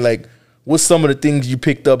saying? Like, what's some of the things you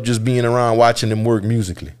picked up just being around watching him work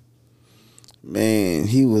musically? Man,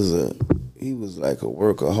 he was like a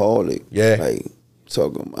workaholic. Yeah. Like,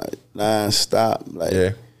 talking about non-stop. Like,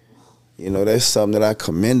 Yeah. you know, that's something that I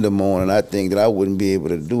commend him on, and I think that I wouldn't be able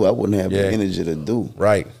to do. I wouldn't have the energy to do.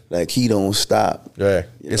 Right. Like, he don't stop. Yeah.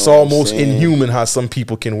 You It's know what I'm almost saying? inhuman how some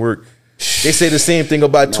people can work. They say the same thing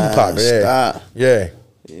about Tupac. Yeah. Non-stop. Yeah.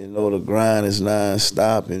 You know, the grind is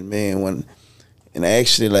non-stop, and man, and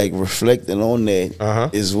actually, like, reflecting on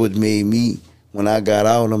that is what made me, when I got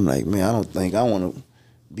out, I'm like, man, I don't think I want to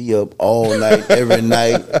be up all night, every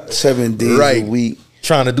night, 7 days a week.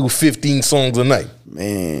 Trying to do 15 songs a night.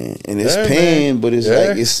 Man, and it's pain, but it's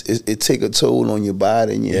like, it take a toll on your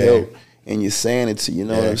body and your health and your sanity, you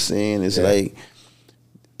know what I'm saying? It's like,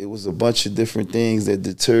 it was a bunch of different things that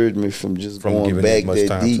deterred me from just going back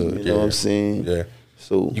that deep, you know what I'm saying? Yeah.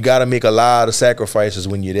 So you got to make a lot of sacrifices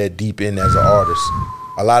when you're that deep in as an artist.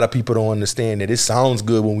 A lot of people don't understand that. It sounds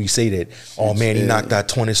good when we say that. Oh, man, he knocked out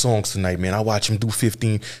 20 songs tonight, man. I watch him do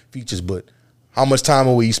 15 features, but how much time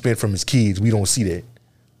away he spent from his kids, we don't see that.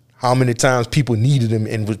 How many times people needed him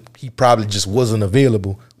and he probably just wasn't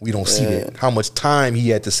available, we don't see that. How much time he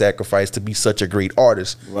had to sacrifice to be such a great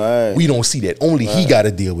artist, we don't see that. Only he got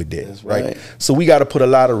to deal with that, right? So we got to put a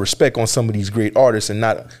lot of respect on some of these great artists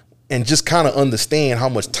and just kind of understand how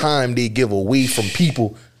much time they give away from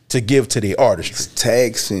people to give to their artistry. It's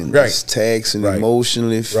taxing. Right. It's taxing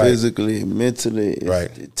emotionally, physically, mentally.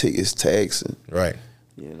 It's taxing. Right.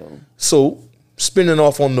 You know. So, spinning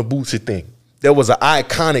off on the Boosie thing, there was an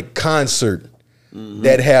iconic concert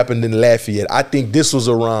that happened in Lafayette. I think this was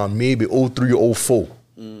around maybe 03 or 04.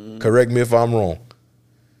 Correct me if I'm wrong.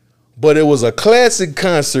 But it was a classic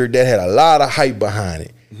concert that had a lot of hype behind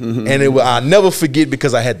it. And I'll never forget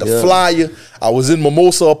because I had the flyer. I was in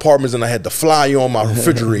Mimosa Apartments and I had the flyer on my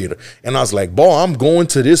refrigerator. And I was like, boy, I'm going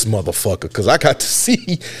to this motherfucker because I got to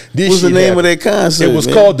see this What's the name of that concert? It was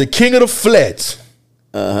called The King of the Flats.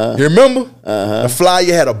 You remember? The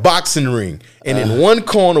flyer had a boxing ring. And in one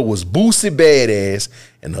corner was Boosie Badass,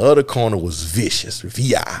 and the other corner was Vicious,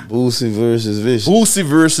 V.I. Boosie versus Vicious. Boosie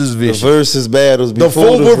versus Vicious. The versus battles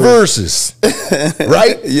before the verses.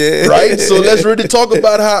 Right? Yeah. Right? So let's really talk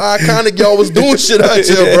about how iconic y'all was doing shit out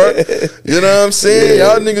here, bro. You know what I'm saying?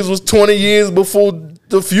 Y'all niggas was 20 years before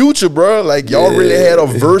the future, bro. Like, y'all really had a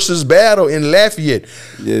versus battle in Lafayette.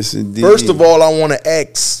 Yes, indeed. First of all, I want to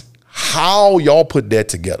ask how y'all put that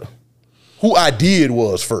together. Who idea it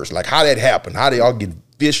was first? Like, how that happened? How did y'all get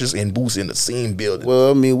Vicious and Boosie in the same building?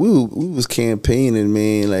 Well, I mean, we was campaigning,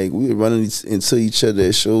 man. Like, we were running into each other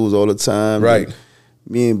at shows all the time. Right. And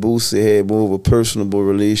me and Boosie had more of a personable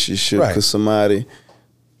relationship because somebody,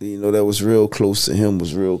 you know, that was real close to him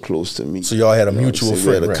was real close to me. So y'all had a mutual friend,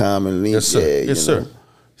 we had a right? common link. Yes, sir. Yeah, yes, sir. Know.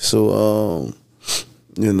 So,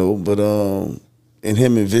 you know, but and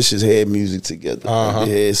him and Vicious had music together. Like,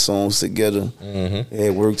 they had songs together. They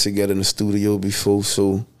had worked together in the studio before,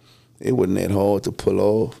 so it wasn't that hard to pull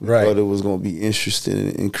off. We thought it was gonna be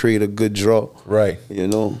interesting and create a good draw. Right. You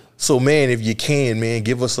know. So, man, if you can, man,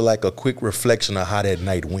 give us like a quick reflection of how that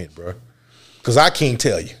night went, bro. Because I can't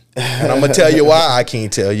tell you. And I'm going to tell you why I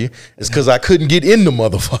can't tell you. It's because I couldn't get in the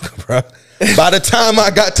motherfucker, bro. By the time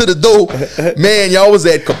I got to the door, man, y'all was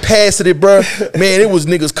at capacity, bro. Man, it was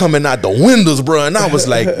niggas coming out the windows, bro. And I was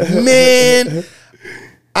like, man,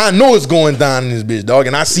 I know it's going down in this bitch, dog.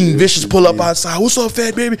 And I seen Vicious pull up outside. What's up,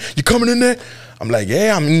 fat baby? You coming in there? I'm like,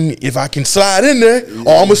 yeah, I mean, if I can slide in there, I'm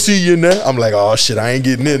going to see you in there. I'm like, oh, shit, I ain't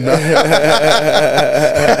getting in now.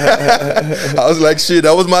 I was like, shit,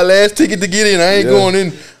 that was my last ticket to get in. I ain't going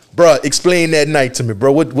in. Bro, explain that night to me,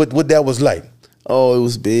 bro. What that was like? Oh, it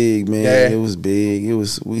was big, man. Yeah. It was big.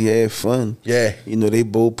 We had fun. Yeah. You know, they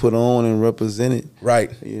both put on and represented.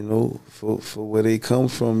 Right. You know, for where they come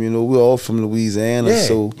from. You know, we're all from Louisiana,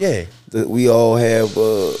 so we all have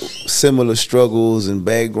similar struggles and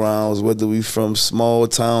backgrounds, whether we from small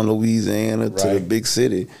town Louisiana to the big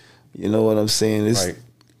city. You know what I'm saying? It's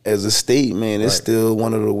as a state, man, it's still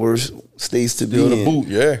one of the worst states to be in. The boot,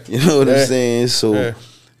 You know what I'm saying? So,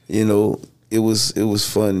 you know, it was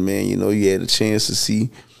fun, man. You know, you had a chance to see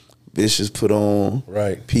Vicious put on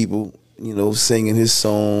people, you know, singing his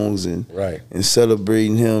songs and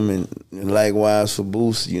celebrating him, and likewise for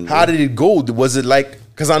Boosie. You know, how did it go? Was it like?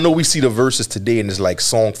 Because I know we see the verses today and it's like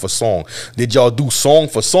song for song. Did y'all do song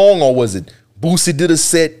for song, or was it Boosie did a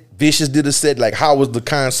set, Vicious did a set? Like, how was the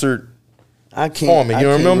concert? I can't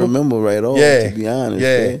remember right off, to be honest.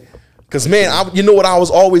 Yeah. Because, man, you know what I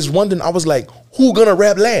was always wondering? I was like, who gonna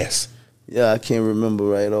rap last? Yeah, I can't remember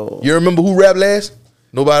right off. You remember who rapped last?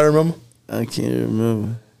 Nobody remember? I can't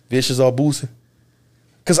remember. Vicious or Boosie?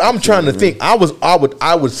 Because I'm trying to think. I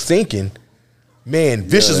was thinking, man,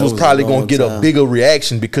 Vicious was probably gonna get a bigger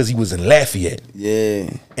reaction because he was in Lafayette. Yeah.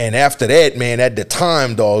 And after that, man, at the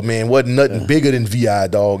time, dog, man, wasn't nothing bigger than VI,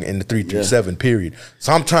 dog, in the 337 period.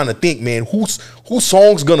 So I'm trying to think, man, whose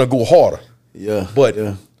song's gonna go harder? Yeah. But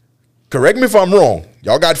correct me if I'm wrong.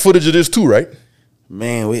 Y'all got footage of this too, right?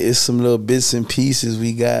 Man, it's some little bits and pieces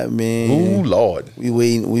we got, man. Ooh, Lord. We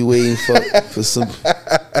waiting for some.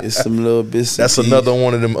 It's some little bits. That's and another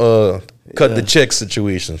one of them cut the check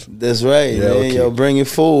situations. That's right, man. Okay. Y'all bring it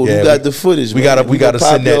forward. Who got the footage? We gotta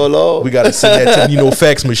send that. We gotta send that to Nino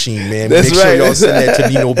fax machine, man. That's Make sure y'all send that to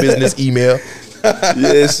Nino business email.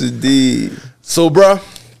 Yes, indeed. So, bro,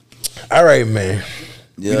 all right, man.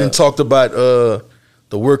 You done talked about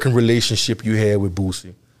the working relationship you had with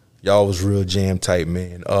Boosie. Y'all was real jam tight,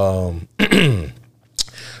 man.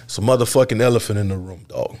 Some motherfucking elephant in the room,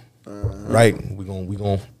 dog. Right? We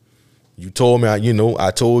gon' you told me,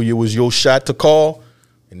 I told you it was your shot to call,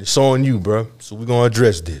 and it's on you, bro. So we're gonna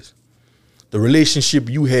address this. The relationship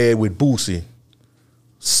you had with Boosie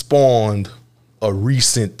spawned a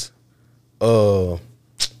recent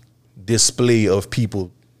display of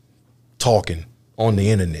people talking on the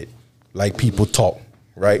internet, like people talk,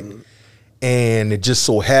 right? And it just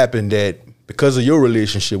so happened that because of your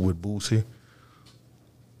relationship with Boosie,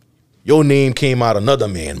 your name came out another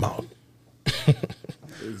man's mouth.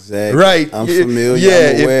 Exactly. Right. I'm familiar.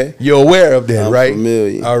 Yeah, I'm aware. You're aware of that, right? I'm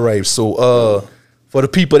familiar. All right. So for the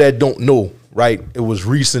people that don't know, right, it was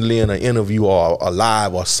recently in an interview or a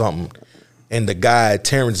live or something, and the guy,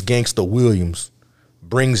 Terrance Gangsta Williams,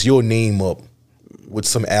 brings your name up with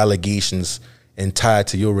some allegations and tied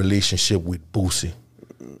to your relationship with Boosie.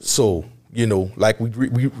 So, like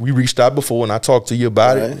we reached out before and I talked to you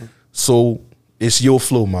about it. So it's your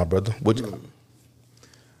flow, my brother.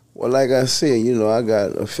 Well, like I said,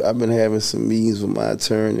 I've been having some meetings with my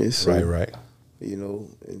attorneys. So, right.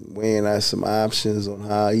 And weighing out some options on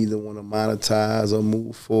how I either want to monetize or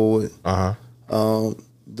move forward.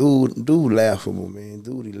 Dude laughable, man.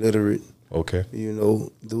 Dude illiterate. Okay.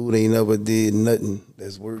 Dude ain't never did nothing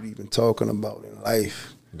that's worth even talking about in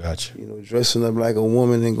life. Gotcha. Dressing up like a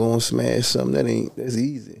woman and going to smash something, that's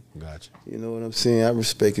easy. Gotcha. You know what I'm saying? I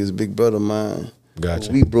respect his big brother of mine. Gotcha.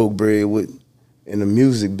 We broke bread with in the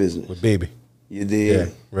music business. With Baby. You did?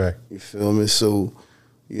 Yeah, right. You feel me? So,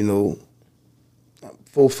 you know,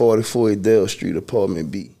 444 Adele Street,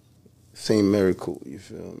 apartment B, St. Miracle, you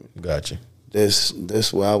feel me? Gotcha.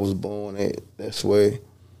 That's where I was born at. That's where,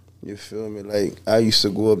 you feel me? Like, I used to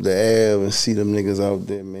go up the Ave and see them niggas out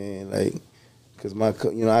there, man. Like, because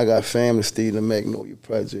I got family stay in the Magnolia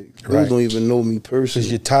Project. Dude don't even know me personally.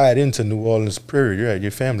 Because you're tied into New Orleans, period. Right,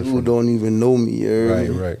 your family. Dude don't even know me, you heard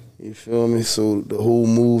me? Right. You feel me? So the whole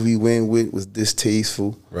move he went with was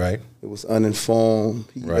distasteful. Right. It was uninformed.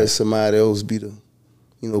 He let somebody else be the,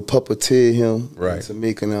 puppeteer him into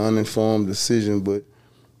making an uninformed decision. But,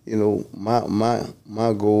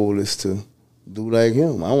 my goal is to do like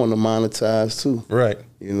him. I want to monetize too. Right.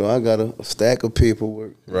 I got a stack of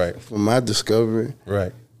paperwork from my discovery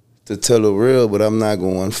to tell the real, but I'm not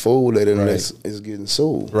going to unfold it unless it's getting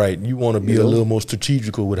sold. Right. You want to be a little more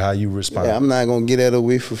strategical with how you respond. Yeah, I'm not going to get that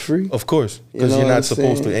away for free. Of course, because you're not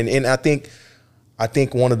supposed to. And I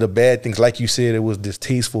think one of the bad things, like you said, it was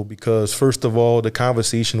distasteful because, first of all, the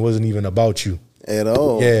conversation wasn't even about you. At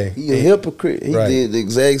all. Yeah. He a hypocrite. He did the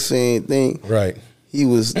exact same thing. Right. He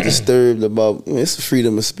was disturbed about, it's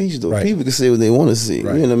freedom of speech, though. Right. People can say what they want to say.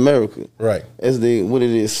 We're in America. Right. As what it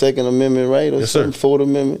is, Second Amendment, right? Or something, Fourth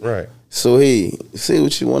Amendment. Right. So, hey, say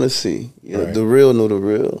what you want to say. The real know the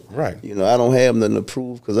real. Right. I don't have nothing to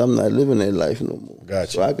prove because I'm not living that life no more.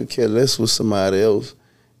 Gotcha. So I could care less what somebody else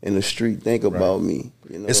in the street think about me.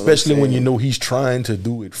 Especially when he's trying to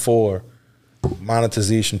do it for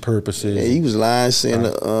monetization purposes. Yeah, he was lying saying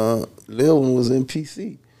Lil one was in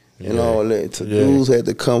PC. And all that. So dudes had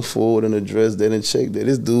to come forward and address that and check that.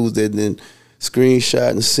 It's dudes that then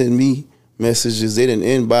screenshot and send me messages. They didn't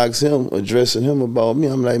inbox him, addressing him about me.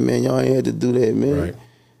 I'm like, man, y'all ain't had to do that, man. Right.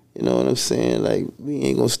 You know what I'm saying? Like, we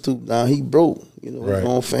ain't gonna stoop down. He broke. His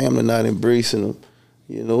own family not embracing him.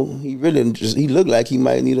 He really he looked like he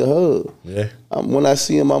might need a hug. Yeah. When I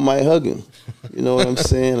see him, I might hug him. You know what I'm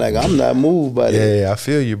saying? Like, I'm not moved by that. Yeah, I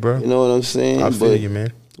feel you, bro. You know what I'm saying? I feel you,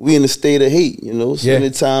 man. We in a state of hate, So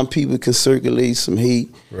anytime people can circulate some hate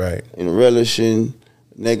and relishing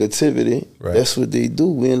negativity, that's what they do.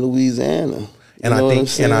 We in Louisiana. And I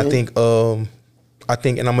think,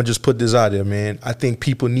 and I'm gonna just put this out there, man. I think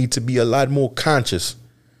people need to be a lot more conscious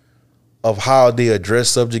of how they address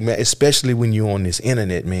subject matter, especially when you're on this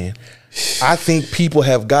internet, man. I think people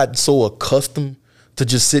have gotten so accustomed to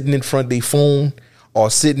just sitting in front of their phone or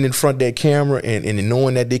sitting in front of their camera and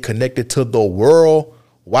knowing that they connected to the world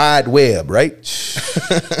wide web, right?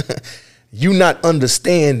 You not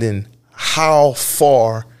understanding how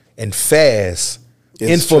far and fast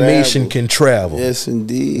information can travel. Yes,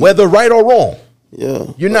 indeed. Whether right or wrong. Yeah.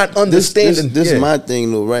 You're not understanding. This is my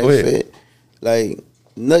thing though, right, Fed? Like,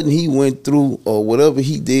 nothing he went through or whatever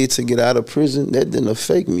he did to get out of prison, that didn't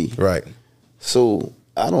affect me. Right. So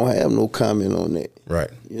I don't have no comment on that.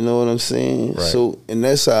 Right. You know what I'm saying? Right. So, and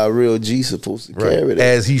that's how a real G supposed to carry that.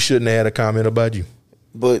 As he shouldn't have had a comment about you.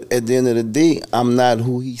 But at the end of the day, I'm not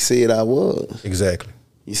who he said I was. Exactly.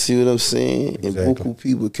 You see what I'm saying? Exactly. And buku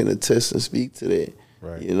people can attest and speak to that.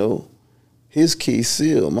 Right. His case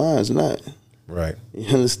sealed, mine's not. Right. You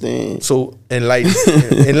understand? So enlighten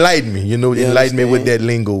me. Enlighten me with that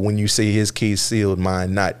lingo when you say his case sealed,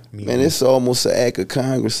 mine not. Man, it's almost an act of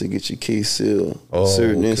Congress to get your case sealed in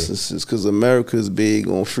certain instances because America is big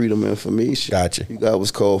on freedom of information. Gotcha. You got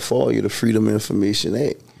what's called FOIA, the Freedom of Information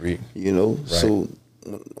Act. Right. So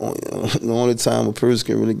the only time a person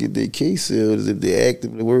can really get their case sealed is if they're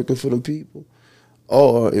actively working for the people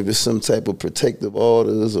or if it's some type of protective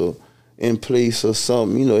orders or in place or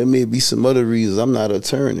something. It may be some other reasons. I'm not an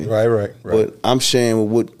attorney. Right. But I'm sharing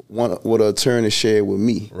what an attorney shared with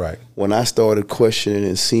me. Right. When I started questioning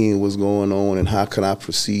and seeing what's going on and how can I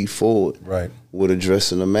proceed forward with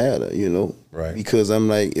addressing the matter, Right. Because I'm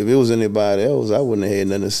like, if it was anybody else, I wouldn't have had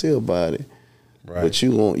nothing to say about it. Right. But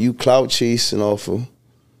you clout chasing off of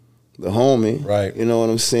the homie. Right. You know what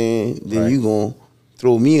I'm saying? Then you gonna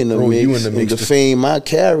throw me in the mix and defame my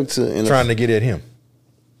character and trying to get at him.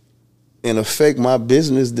 And affect my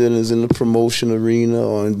business dealings in the promotion arena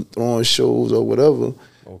or on shows or whatever.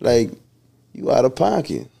 Okay. Like, you out of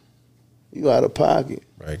pocket.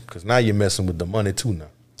 Right. Because now you're messing with the money too now.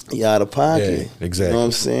 You out of pocket. Yeah, exactly. You know what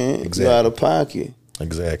I'm saying? Exactly. You out of pocket.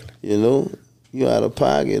 Exactly. You out of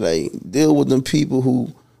pocket. Like, deal with them people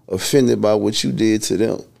who offended by what you did to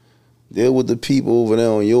them. Deal with the people over there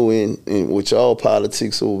on your end and with y'all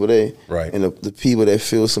politics over there. Right. And the people that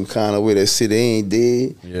feel some kind of way that say they ain't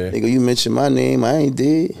dead. Yeah. Nigga, you mention my name, I ain't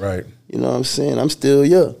dead. Right. You know what I'm saying? I'm still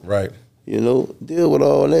here. Right. Deal with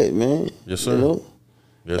all that, man. Yes, sir.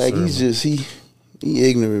 Yes, like, sir. He's just, he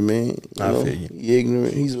ignorant, man. I feel you. He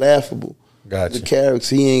ignorant. He's laughable. Gotcha. The characters,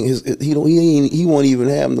 he won't even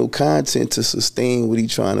have no content to sustain what he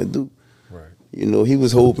trying to do. Right. You know, he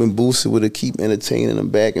was hoping Boosie would keep entertaining him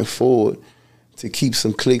back and forward to keep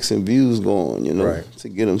some clicks and views going, you know, right. to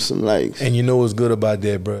get him some likes. And you know what's good about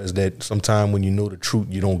that, bro, is that sometimes when you know the truth,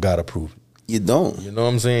 you don't gotta prove it. You don't. You know what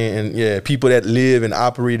I'm saying? And yeah, people that live and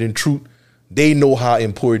operate in truth, they know how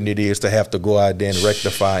important it is to have to go out there and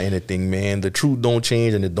rectify anything, man. The truth don't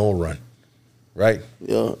change and it don't run. Right?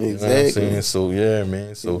 Yeah, exactly. You know what I'm saying? So yeah,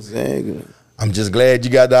 man. So exactly. I'm just glad you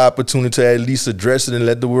got the opportunity to at least address it and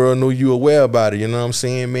let the world know you're aware about it. You know what I'm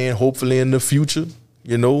saying, man? Hopefully in the future,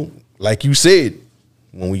 you know, like you said,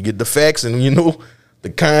 when we get the facts and, you know, the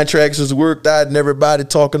contracts is worked out and everybody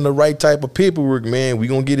talking the right type of paperwork, man, we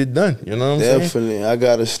gonna get it done. You know what I'm saying? Definitely. I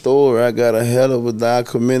got a story. I got a hell of a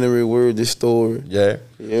documentary worthy story. Yeah.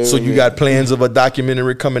 So you got plans of a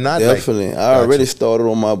documentary coming out? Definitely. Like, I already started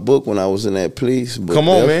on my book when I was in that police. But come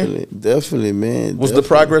on, man. Definitely, man. What's the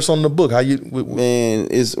progress on the book? How you? Man,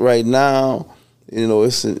 it's right now. You know,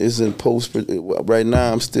 it's in post. Right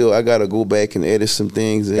now, I gotta go back and edit some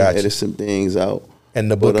things and edit some things out. And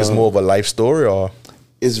the book is more of a life story, or?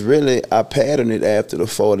 It's really, I patterned it after the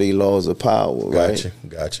 48 Laws of Power, right?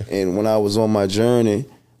 Gotcha. And when I was on my journey,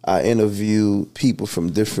 I interviewed people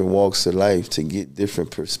from different walks of life to get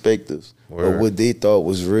different perspectives of what they thought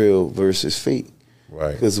was real versus fake.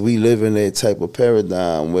 Right. Because we live in that type of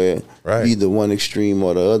paradigm where either one extreme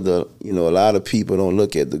or the other. You know, a lot of people don't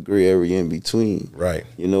look at the gray area in between. Right.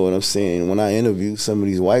 You know what I'm saying? When I interview some of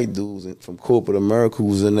these white dudes from corporate America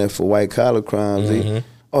who's in there for white collar crimes, they,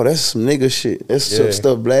 oh, that's some nigga shit. That's some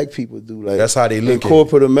stuff black people do. Like, that's how they look. In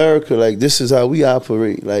corporate America, like, this is how we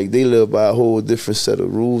operate. Like, they live by a whole different set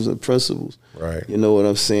of rules and principles. Right. You know what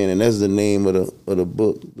I'm saying? And that's the name of the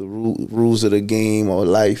book, the rules of the game or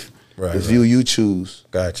life. Right. The view you choose.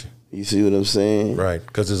 Gotcha. You see what I'm saying? Right.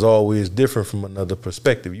 Because it's always different from another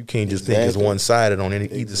perspective. You can't just think it's one-sided on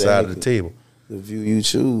either side of the table. The view you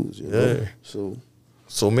choose. You know?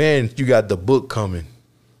 So, man, you got the book coming.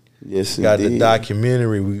 Yes, we got the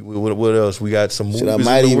documentary. What else? We got some movies.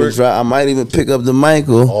 I might even pick up the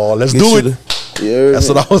Michael. Oh, let's do it. That's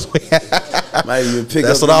what I was waiting.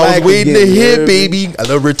 That's what I was waiting to hear, baby.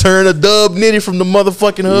 The return of Dubb NITTY from the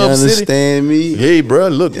motherfucking Hub City. You understand me? Hey, bro,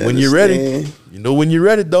 look, when you're ready, you know when you're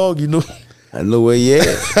ready, dog. You know. I know where you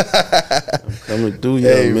at. I'm coming through,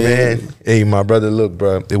 you, man. Hey, my brother, look,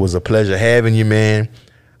 bro, it was a pleasure having you, man.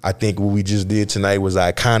 I think what we just did tonight was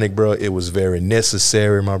iconic, bro. It was very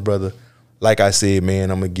necessary, my brother. Like I said, man,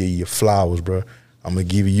 I'm going to give you flowers, bro. I'm going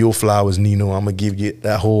to give you your flowers, Nino. I'm going to give you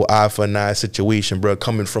that whole Eye-4N-Eye situation, bro,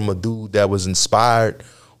 coming from a dude that was inspired,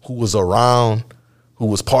 who was around, who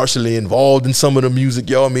was partially involved in some of the music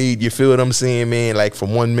y'all made. You feel what I'm saying, man? Like,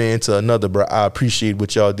 from one man to another, bro. I appreciate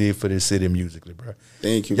what y'all did for this city musically, bro.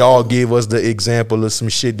 Thank you. Y'all gave us the example of some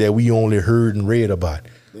shit that we only heard and read about.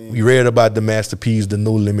 We read about the Master P's, the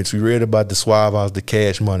No Limits. We read about the Suave House, the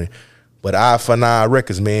Cash Money. But Eye-4N-Eye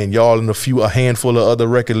Records, man, y'all and a handful of other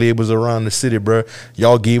record labels around the city, bro.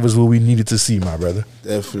 Y'all gave us what we needed to see, my brother.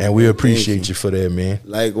 Definitely. And we appreciate you for that, man.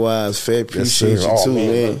 Likewise, Fat, appreciate you too,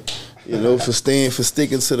 man. You know, for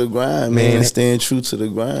sticking to the grind, man, and staying true to the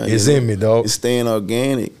grind. It's in me, dog. It's staying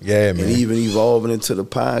organic. Yeah, man. And even evolving into the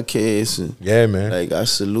podcast. And yeah, man. Like, I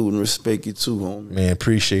salute and respect you too, homie. Man,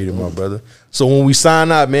 appreciate it, my brother. So when we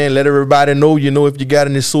sign out, man, let everybody know, you know, if you got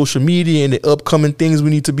any social media and the upcoming things we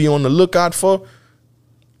need to be on the lookout for,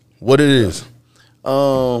 what it is.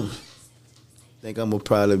 I think I'm gonna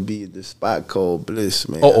probably be at the spot called Bliss,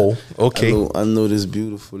 man. Okay. I know this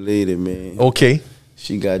beautiful lady, man. Okay.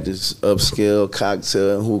 She got this upscale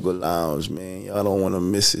cocktail and hookah lounge, man. Y'all don't want to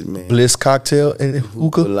miss it, man. Bliss Cocktail and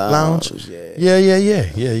Hookah Lounge? Yeah.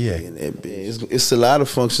 It's a lot of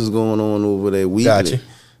functions going on over there weekly. Gotcha.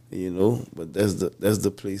 You know, but that's the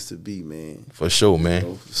place to be, man. For sure, man. You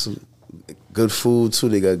know, some good food, too.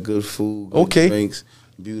 They got good food, good drinks,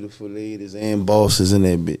 beautiful ladies, and bosses in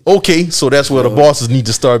that bit. Okay, so that's where the bosses need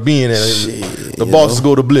to start being at. The bosses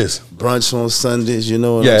go to Bliss. Brunch on Sundays, you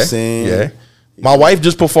know what I'm saying? Yeah. My wife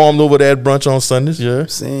just performed over there at brunch on Sundays, yeah.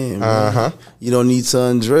 Same, man. You don't need to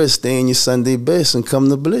undress. Stay in your Sunday best and come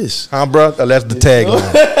to Bliss. Bro? That's the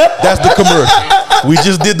tagline. That's the commercial. We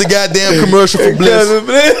just did the goddamn commercial for Bliss. You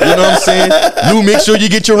know what I'm saying? Lou, make sure you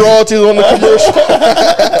get your royalties on the commercial.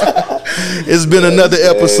 It's been another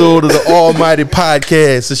episode of the Almighty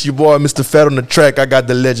Podcast. It's your boy, Mr. Fat on the track. I got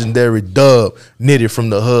the legendary Dubb NITTY from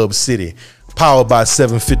the Hub City. Powered by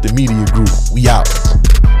 750 Media Group. We out.